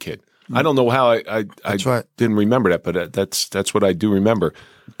milk carton kid. I don't know how I right. didn't remember that, but that's what I do remember.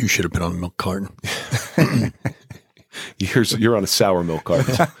 You should have been on a milk carton. You're on a sour milk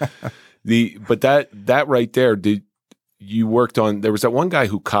carton. But that right there, you worked on? There was that one guy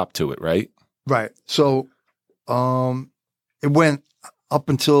who copped to it, right? Right. So it went up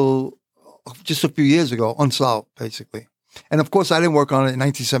until just a few years ago, unsolved, basically. And of course, I didn't work on it in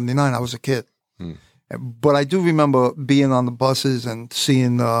 1979. I was a kid. But I do remember being on the buses and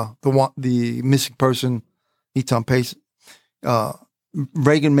seeing the missing person, Eton Pace.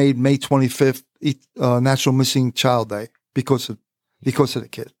 Reagan made May 25th National Missing Child Day because of the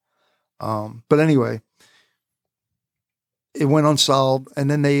kid. But anyway, it went unsolved,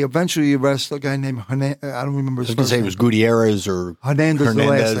 and then they eventually arrest a guy named Hernandez. I don't remember his I was going to say it was Gutierrez or Hernandez. The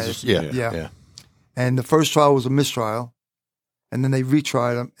last name. Yeah. And the first trial was a mistrial, and then they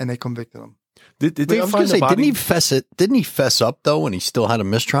retried him and they convicted him. Did they find the body? Didn't he fess up though when he still had a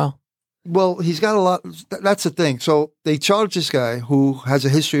mistrial? Well, he's got a lot. That's the thing. So they charged this guy who has a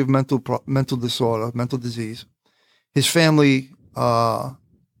history of mental disorder, mental disease. His family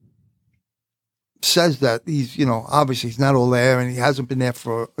says that he's, obviously he's not all there, and he hasn't been there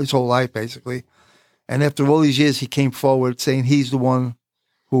for his whole life, basically. And after all these years, he came forward saying he's the one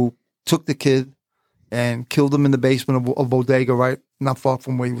who took the kid and killed him in the basement of a bodega, right, not far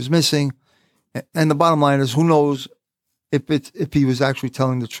from where he was missing. And the bottom line is, who knows if he was actually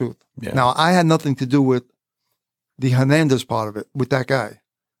telling the truth. Yeah. Now, I had nothing to do with the Hernandez part of it, with that guy.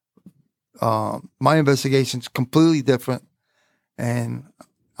 My investigation's completely different, and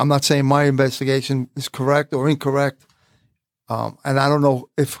I'm not saying my investigation is correct or incorrect, and I don't know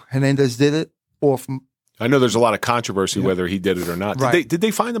if Hernandez did it or if... I know there's a lot of controversy whether he did it or not. Right. Did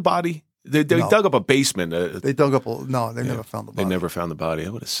they find the body? They dug up a basement. They dug up they never found the body. They never found the body.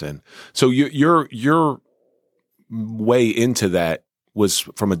 What a sin. So your way into that was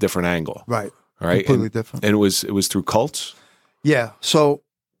from a different angle. Right. Right. Completely different. And it was through cults? Yeah. So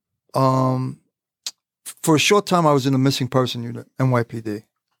for a short time I was in the missing person unit, NYPD.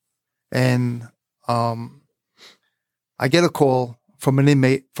 And I get a call from an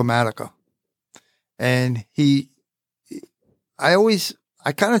inmate from Attica. And I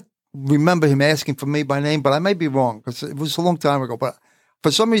kind of remember him asking for me by name, but I may be wrong because it was a long time ago. But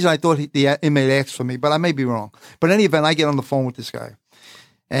for some reason, I thought the inmate asked for me, but I may be wrong. But in any event, I get on the phone with this guy,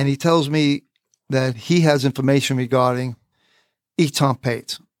 and he tells me that he has information regarding Eton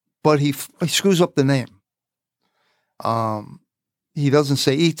Pates, but he screws up the name. He doesn't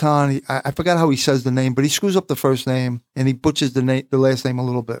say Eton. I forgot how he says the name, but he screws up the first name, and he butchers the last name a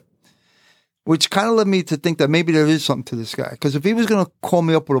little bit, which kind of led me to think that maybe there is something to this guy. Because if he was going to call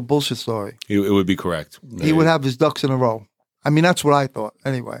me up with a bullshit story, it would be correct. He would have his ducks in a row. I mean, that's what I thought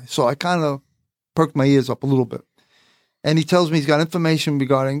anyway. So I kind of perked my ears up a little bit. And he tells me he's got information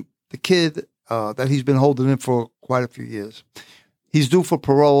regarding the kid that he's been holding in for quite a few years. He's due for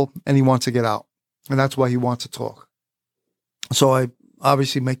parole, and he wants to get out. And that's why he wants to talk. So I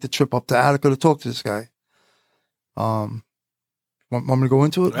obviously make the trip up to Attica to talk to this guy. Want me to go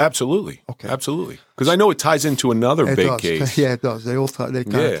into it? Absolutely. Okay. Absolutely. Because I know it ties into another big case. Yeah, it does. They kind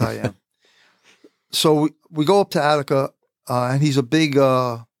of tie in. So we go up to Attica, and he's a big,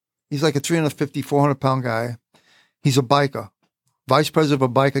 he's like a 350, 400-pound guy. He's a biker, vice president of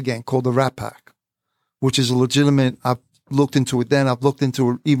a biker gang called the Rat Pack, which is a legitimate, I've looked into it then. I've looked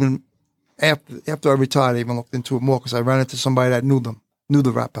into it even after I retired. I even looked into it more because I ran into somebody that knew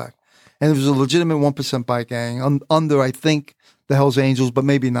the Rat Pack. And it was a legitimate 1% bike gang under, I think, the Hells Angels, but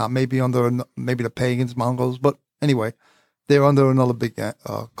maybe not. Maybe the Pagans, Mongols. But anyway, they're under another big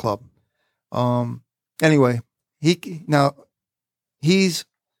club. Anyway, he's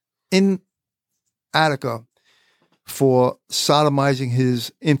in Attica for sodomizing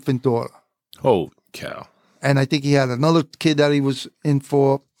his infant daughter. Holy cow. And I think he had another kid that he was in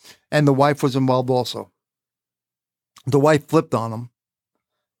for, and the wife was involved also. The wife flipped on him.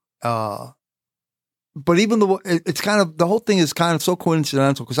 But even though it's kind of, the whole thing is kind of so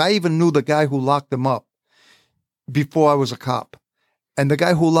coincidental because I even knew the guy who locked him up before I was a cop. And the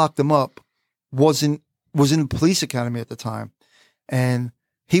guy who locked him up was in the police academy at the time. And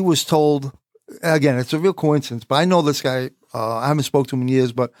he was told, again, it's a real coincidence, but I know this guy, I haven't spoken to him in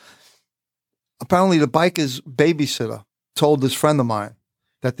years, but apparently the biker's babysitter told this friend of mine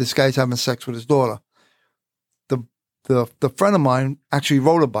that this guy's having sex with his daughter. The friend of mine actually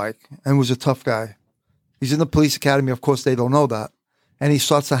rode a bike and was a tough guy. He's in the police academy. Of course, they don't know that. And he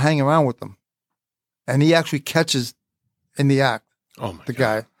starts to hang around with them. And he actually catches in the act the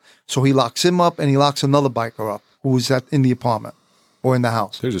guy. So he locks him up and he locks another biker up who was in the apartment or in the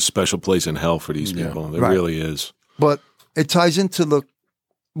house. There's a special place in hell for these people. There really is. But it ties into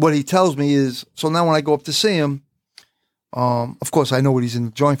what he tells me is, so now when I go up to see him, of course, I know what he's in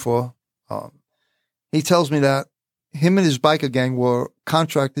the joint for. He tells me that him and his biker gang were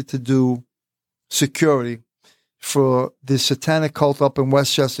contracted to do security for this satanic cult up in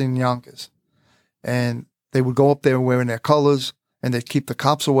Westchester and Yonkers. And they would go up there wearing their colors, and they'd keep the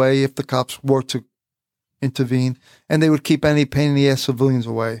cops away if the cops were to intervene, and they would keep any pain in the ass civilians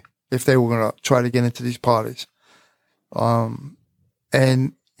away if they were going to try to get into these parties.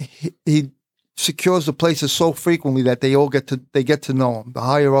 And he secures the places so frequently that they get to know him. The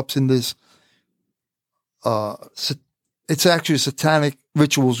higher ups in this, it's actually satanic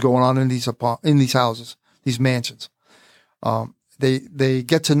rituals going on in these houses, these mansions. They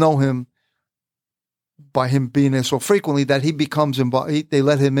get to know him by him being there so frequently that he becomes involved. They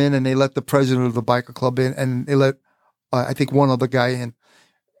let him in, and they let the president of the biker club in, and they let I think one other guy in.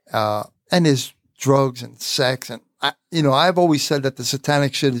 And there's drugs and sex, and I've always said that the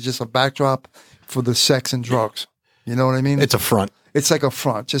satanic shit is just a backdrop for the sex and drugs. You know what I mean? It's a front. It's like a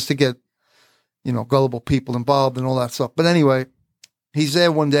front just to get, gullible people involved and all that stuff. But anyway, he's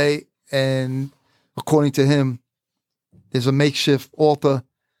there one day, and according to him, there's a makeshift altar.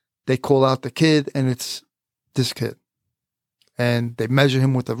 They call out the kid, and it's this kid. And they measure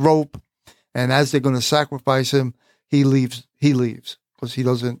him with a rope, and as they're going to sacrifice him, he leaves because he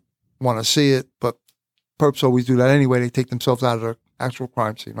doesn't want to see it. But perps always do that anyway. They take themselves out of the actual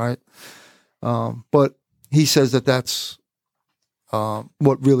crime scene, right? But he says that that's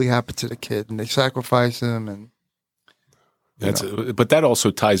what really happened to the kid, and they sacrifice him. And but that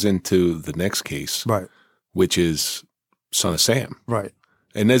also ties into the next case, right? Which is Son of Sam, right?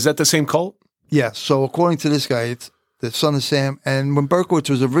 And is that the same cult? Yes. So according to this guy, it's the Son of Sam. And when Berkowitz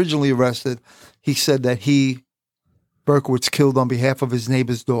was originally arrested, he said that Berkowitz killed on behalf of his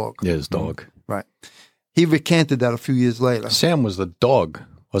neighbor's dog. Yeah, his dog. Right. He recanted that a few years later. Sam was the dog,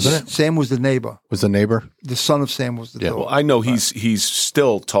 wasn't it? Sam was the neighbor. Was the neighbor? The son of Sam was the dog. Well, I know he's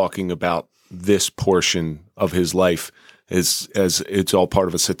still talking about this portion of his life as it's all part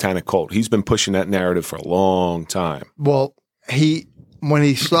of a satanic cult. He's been pushing that narrative for a long time. Well, when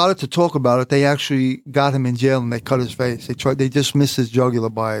he started to talk about it, they actually got him in jail and they cut his face. They just missed his jugular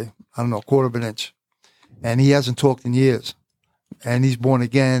by, a quarter of an inch. And he hasn't talked in years. And he's born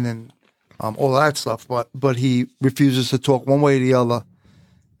again and all that stuff. But he refuses to talk one way or the other.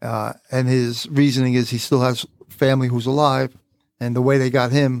 And his reasoning is he still has family who's alive. And the way they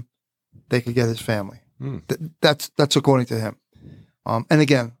got him, they could get his family. That's according to him. And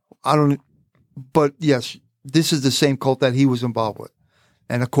again, but yes, this is the same cult that he was involved with.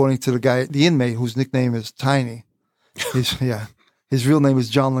 And according to the inmate whose nickname is Tiny, his real name is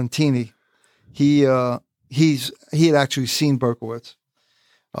John Lentini. He had actually seen Berkowitz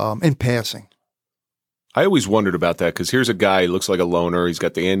in passing. I always wondered about that because here's a guy who looks like a loner. He's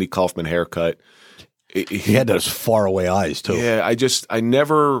got the Andy Kaufman haircut. He had those faraway eyes too. Yeah,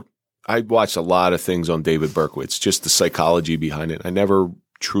 I watched a lot of things on David Berkowitz, just the psychology behind it. I never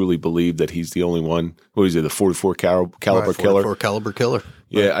truly believed that he's the only one. What is it, the 44 caliber killer? 44 caliber killer.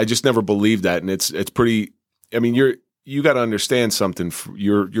 Yeah, right. I just never believed that, and it's pretty. I mean, you got to understand something.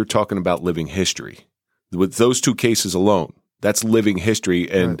 You're talking about living history with those two cases alone. That's living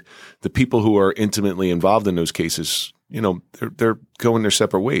history, and the people who are intimately involved in those cases, they're going their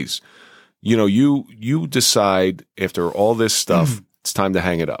separate ways. You decide after all this stuff, it's time to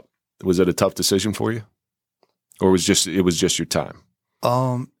hang it up. Was it a tough decision for you, or was it just your time?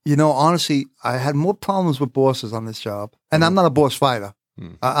 Honestly, I had more problems with bosses on this job, and I'm not a boss fighter.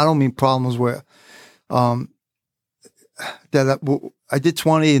 I don't mean problems where that I did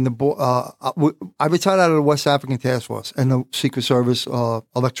 20 in I retired out of the West African Task Force and the Secret Service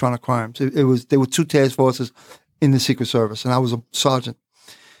electronic crimes. There were two task forces in the Secret Service, and I was a sergeant.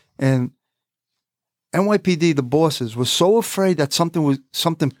 And NYPD, the bosses, were so afraid that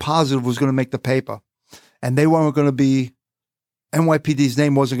something positive was going to make the paper, and they weren't going to be. NYPD's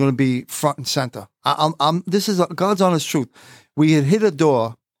name wasn't going to be front and center. This is God's honest truth. We had hit a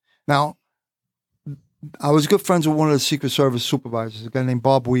door. Now, I was good friends with one of the Secret Service supervisors, a guy named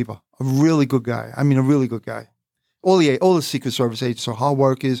Bob Weaver, a really good guy. I mean, a really good guy. All the Secret Service agents are hard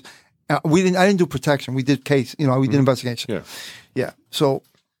workers. I didn't do protection. We did case. We did investigation. Yeah. So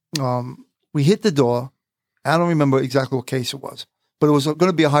we hit the door. I don't remember exactly what case it was, but it was going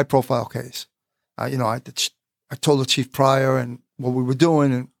to be a high profile case. I told the chief prior and what we were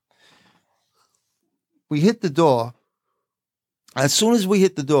doing, and we hit the door. As soon as we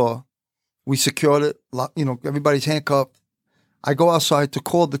hit the door, we secured it. Everybody's handcuffed. I go outside to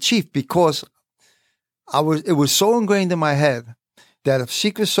call the chief because it was so ingrained in my head that if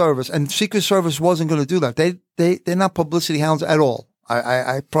Secret Service wasn't going to do that, they're not publicity hounds at all.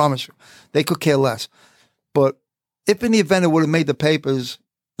 I promise you, they could care less. But if in the event it would have made the papers,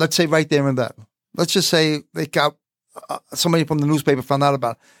 let's say right there and then. Let's just say they got somebody from the newspaper found out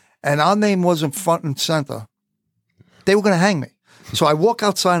about it, and our name wasn't front and center. They were going to hang me. So I walk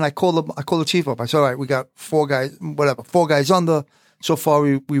outside and I call the chief up. I said, all right, we got 4 guys under. So far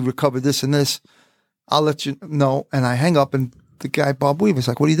we recovered this and this. I'll let you know. And I hang up, and the guy, Bob Weaver's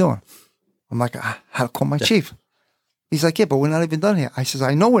like, what are you doing? I'm like, I had to call my chief. He's like, yeah, but we're not even done here. I says,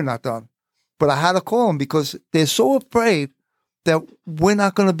 I know we're not done. But I had to call him because they're so afraid that we're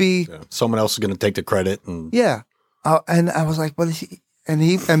not going to be. Yeah. Someone else is going to take the credit. And yeah. And I was like, but is he?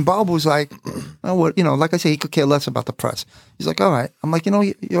 And Bob was like, oh, well, like I said, he could care less about the press. He's like, all right. I'm like,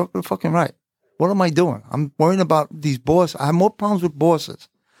 you're fucking right. What am I doing? I'm worrying about these bosses. I have more problems with bosses.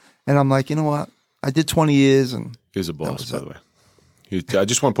 And I'm like, you know what? I did 20 years. And he's a boss, by the way. I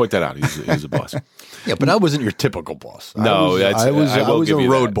just want to point that out. He's a boss. Yeah, but I wasn't your typical boss. No, I was a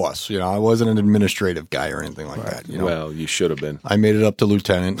road that. boss. I wasn't an administrative guy or anything like that. Well, you should have been. I made it up to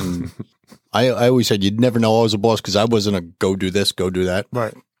lieutenant, and I always said you'd never know I was a boss because I wasn't a go do this, go do that.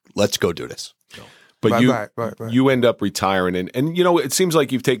 Right. Let's go do this. But you end up retiring, and it seems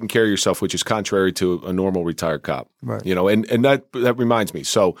like you've taken care of yourself, which is contrary to a normal retired cop. Right. And that reminds me.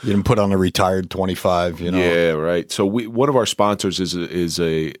 So you didn't put on a retired 25. Yeah, right. So one of our sponsors is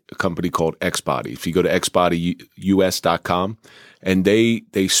a company called Xbody. If you go to xbodyus.com, and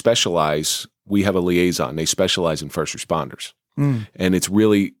they specialize. We have a liaison. They specialize in first responders, and it's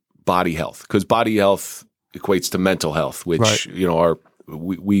really body health because body health equates to mental health, which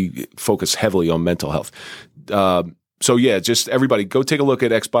we focus heavily on mental health. So yeah, just everybody go take a look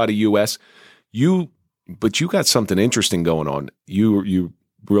at Xbody US. But you got something interesting going on. You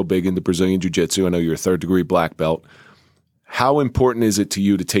real big into Brazilian Jiu-Jitsu. I know you're a 3rd degree black belt. How important is it to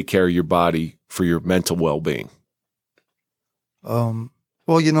you to take care of your body for your mental well-being? Well,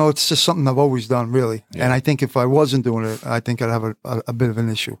 it's just something I've always done, really. Yeah. And I think if I wasn't doing it, I think I'd have a bit of an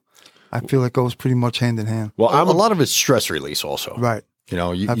issue. I feel it goes pretty much hand in hand. Well, a lot of it's stress release also. Right.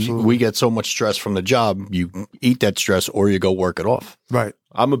 We get so much stress from the job, you eat that stress or you go work it off. Right.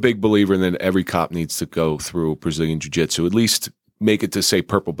 I'm a big believer in that every cop needs to go through Brazilian Jiu-Jitsu, at least make it to, say,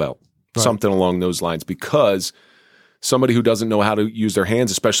 purple belt, something along those lines, because somebody who doesn't know how to use their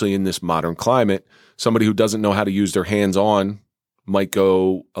hands, especially in this modern climate, somebody who doesn't know how to use their hands on might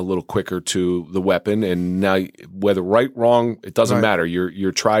go a little quicker to the weapon. And now, whether right, wrong, it doesn't matter.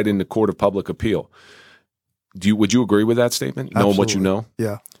 You're tried in the court of public appeal. Would you agree with that statement? Knowing what you know?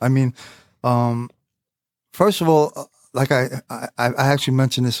 Yeah. I mean, first of all, like I actually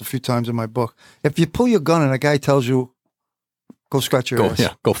mentioned this a few times in my book. If you pull your gun and a guy tells you, go scratch your ass.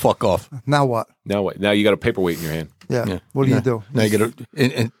 Yeah, go fuck off. Now what? Now what? Now you got a paperweight in your hand. Yeah. What do you do? Now you get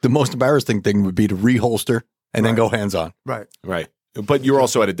and the most embarrassing thing would be to reholster and then go hands on. Right. Right. But you're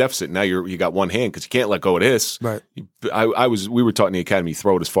also at a deficit. Now you got one hand because you can't let go of this. Right. We were taught in the academy,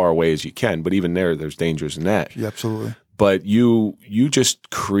 throw it as far away as you can, but even there's dangers in that. Yeah, absolutely. But you just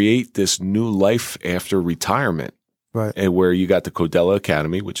create this new life after retirement. Right. And where you got the Codella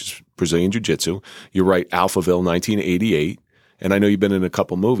Academy, which is Brazilian Jiu-Jitsu. You write Alphaville 1988. And I know you've been in a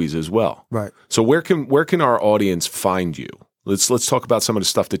couple movies as well. Right. So where can our audience find you? Let's talk about some of the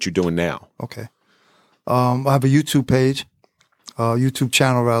stuff that you're doing now. Okay. I have a YouTube page. YouTube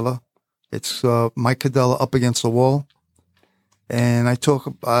channel rather. It's Mike Codella Up Against the Wall, and I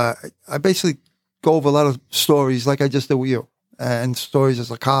talk. I basically go over a lot of stories like I just did with you, and stories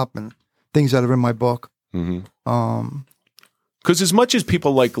as a cop and things that are in my book. Mm-hmm. Because as much as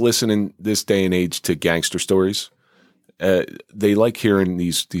people like listening this day and age to gangster stories, they like hearing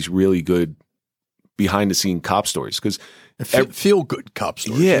these really good behind the scene cop stories because feel good cop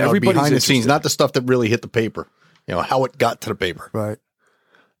stories. Yeah, everybody's behind the scenes, not the stuff that really hit the paper. How it got to the paper. Right.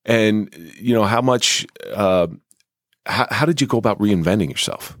 And, how much, how did you go about reinventing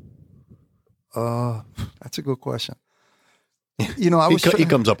yourself? That's a good question. He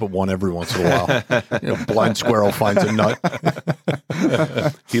comes up with one every once in a while. Blind squirrel finds a nut.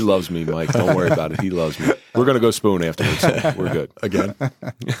 He loves me, Mike. Don't worry about it. He loves me. We're going to go spoon afterwards. So we're good. Again.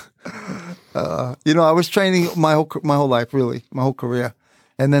 I was training my whole life, really, my whole career.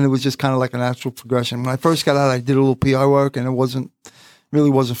 And then it was just kind of like a natural progression. When I first got out, I did a little PR work, and it really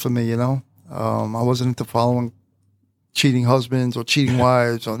wasn't for me, I wasn't into following cheating husbands or cheating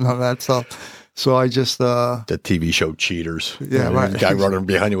wives or none of that stuff. So I just the TV show Cheaters. Yeah, right. Guy running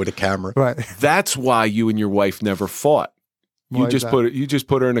behind you with a camera. Right. That's why you and your wife never fought. You just put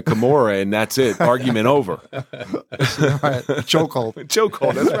her in a Kimura, and that's it. Argument over. Right. Chokehold.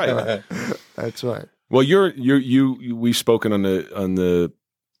 Chokehold. That's right. That's right. Well, we've spoken on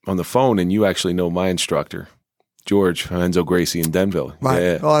the phone, and you actually know my instructor, George Enzo Gracie in Denville. Right.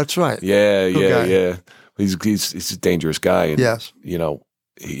 Yeah. Oh, that's right. Yeah. He's a dangerous guy. And, yes.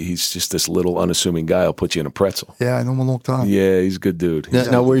 He's just this little unassuming guy. I'll put you in a pretzel. Yeah, I know him a long time. Yeah, he's a good dude.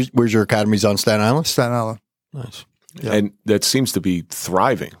 Now, where's your academies on Staten Island? Staten Island. Nice. Yeah. And that seems to be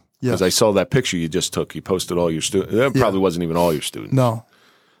thriving. Because I saw that picture you just took. You posted all your students. That probably wasn't even all your students. No.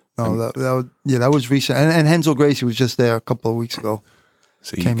 No, that was recent. And Henzo Gracie was just there a couple of weeks ago.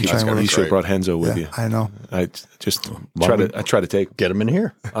 So you should have brought Henzo with you. I know. I try to take him. Get him in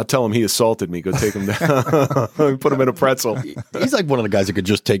here. I'll tell him he assaulted me. Go take him down. Put him in a pretzel. He's like one of the guys that could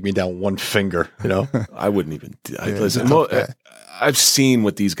just take me down one finger, you know? I wouldn't even. Listen, I've seen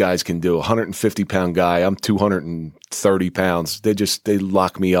what these guys can do. 150-pound guy. I'm 230 pounds. They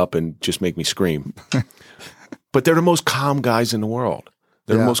lock me up and just make me scream. But they're the most calm guys in the world.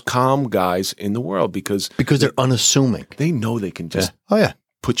 They're the most calm guys in the world because they're unassuming. They know they can just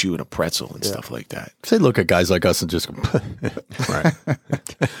put you in a pretzel and stuff like that. They look at guys like us and just go, right.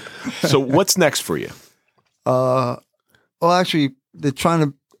 So what's next for you? Well, actually, they're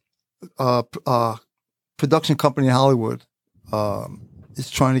trying to production company in Hollywood is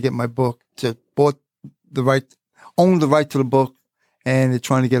trying to get my book own the right to the book, and they're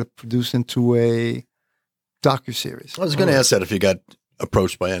trying to get it produced into a docuseries. I was going to ask that if you got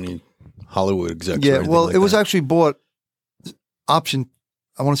approached by any Hollywood execs. Yeah, well, it was actually bought, optioned,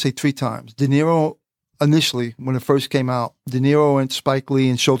 I want to say 3 times. De Niro, initially, when it first came out, De Niro and Spike Lee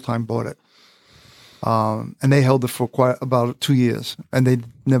and Showtime bought it. And they held it for about 2 years, and they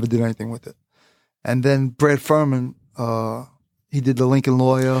never did anything with it. And then Brad Furman, he did The Lincoln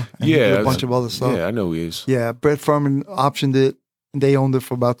Lawyer, and he did a bunch of other stuff. Yeah, I know he is. Yeah, Brad Furman optioned it. They owned it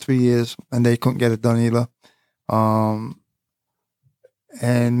for about 3 years, and they couldn't get it done either.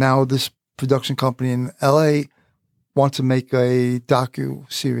 And now this production company in L.A. wants to make a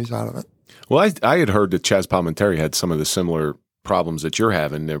docu-series out of it. Well, I had heard that Chaz Palminteri had some of the similar problems that you're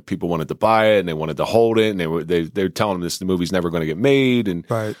having. There, people wanted to buy it and they wanted to hold it, and they're telling him the movie's never going to get made, and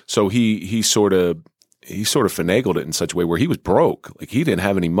so he sort of finagled it in such a way where he was broke, like he didn't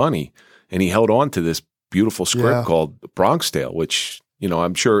have any money, and he held on to this beautiful script called Bronx Tale, which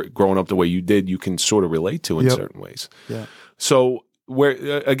I'm sure growing up the way you did, you can sort of relate to in certain ways. Yeah. So where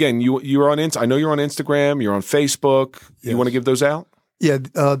again, you're on I know you're on Instagram, you're on Facebook. Yes. You want to give those out? Yeah,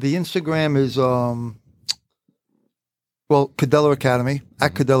 the Instagram is Codella Academy,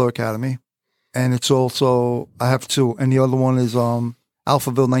 at Codella Academy, and it's also, I have 2, and the other one is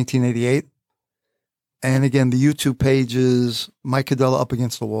Alphaville 1988, and again the YouTube page is Mike Codella Up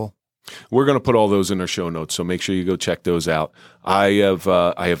Against the Wall. We're going to put all those in our show notes, so make sure you go check those out. I have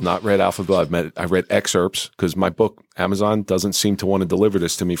not read Alphaville. I've read excerpts because my book, Amazon, doesn't seem to want to deliver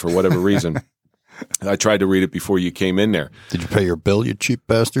this to me for whatever reason. I tried to read it before you came in there. Did you pay your bill, you cheap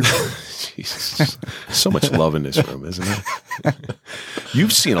bastard? Jesus. So much love in this room, isn't it?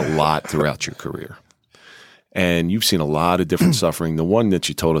 You've seen a lot throughout your career. And you've seen a lot of different suffering. The one that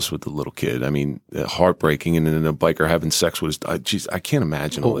you told us with the little kid, I mean, heartbreaking, and then a biker having sex with his, I can't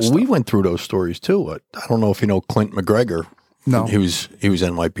imagine all this stuff. We went through those stories too. I don't know if you know Clint McGregor. No. He was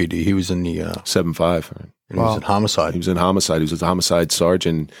NYPD. He was in the 7-5. Right? He was in homicide. He was in homicide. He was a homicide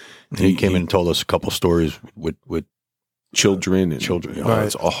sergeant. He came in and told us a couple stories with children. Children.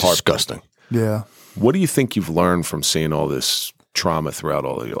 It's all disgusting. Yeah. What do you think you've learned from seeing all this trauma throughout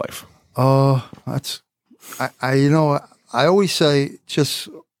all of your life? I always say, just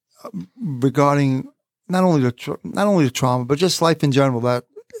regarding not only the trauma, but just life in general, that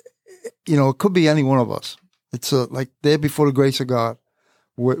it could be any one of us. It's like there before the grace of God,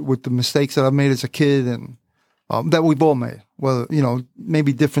 with the mistakes that I've made as a kid, and that we've all made. Well,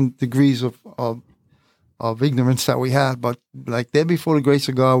 maybe different degrees of ignorance that we had, but like there before the grace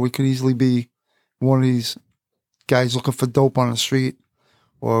of God, we could easily be one of these guys looking for dope on the street,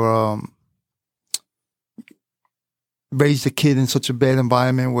 or raised a kid in such a bad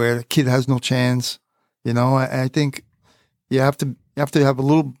environment where the kid has no chance. I think you have to have a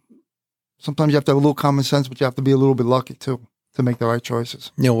little. Sometimes you have to have a little common sense, but you have to be a little bit lucky too to make the right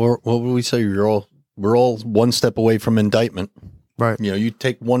choices. What would we say? We're all one step away from indictment. Right. You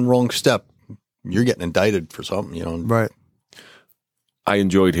take one wrong step, you're getting indicted for something. Right. I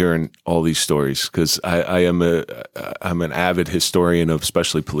enjoyed hearing all these stories because I'm an avid historian of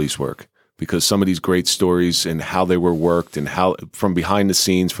especially police work, because some of these great stories and how they were worked and how from behind the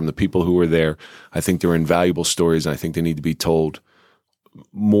scenes, from the people who were there, I think they're invaluable stories, and I think they need to be told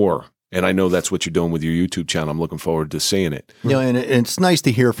more. And I know that's what you're doing with your YouTube channel. I'm looking forward to seeing it. And it's nice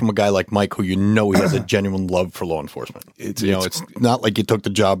to hear from a guy like Mike, who he has a genuine love for law enforcement. It's not like you took the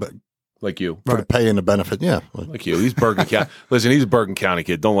job like you for the pay and the benefit. Yeah, like you. He's Bergen County. Listen, he's a Bergen County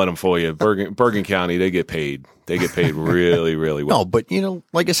kid. Don't let him fool you. Bergen County, they get paid. They get paid really, really well. No, but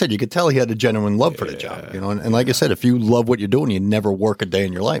like I said, you could tell he had a genuine love for the job. And like I said, if you love what you're doing, you never work a day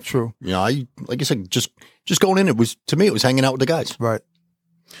in your life. True. Like I said, just going in, to me, it was hanging out with the guys. Right.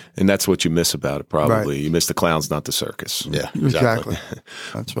 And that's what you miss about it, probably. Right. You miss the clowns, not the circus. Yeah, Exactly.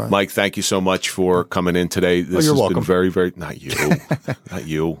 That's right. Mike, thank you so much for coming in today. This you're has welcome. been very, very, not you, not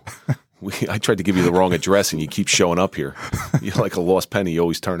you. I tried to give you the wrong address and you keep showing up here. You're like a lost penny. You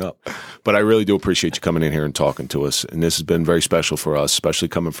always turn up. But I really do appreciate you coming in here and talking to us. And this has been very special for us, especially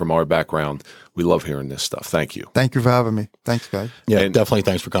coming from our background. We love hearing this stuff. Thank you. Thank you for having me. Thanks, guys. Yeah, And- definitely.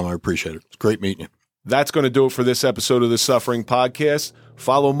 Thanks for coming. I appreciate it. It's great meeting you. That's going to do it for this episode of the Suffering Podcast.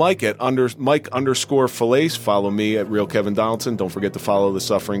 Follow Mike at Mike_Falaise. Follow me at Real Kevin Donaldson. Don't forget to follow the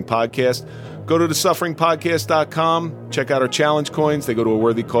Suffering Podcast. Go to thesufferingpodcast.com. Check out our challenge coins. They go to a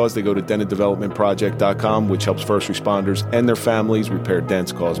worthy cause. They go to denteddevelopmentproject.com, which helps first responders and their families repair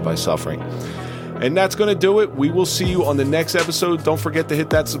dents caused by suffering. And that's going to do it. We will see you on the next episode. Don't forget to hit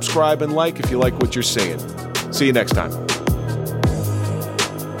that subscribe and like if you like what you're seeing. See you next time.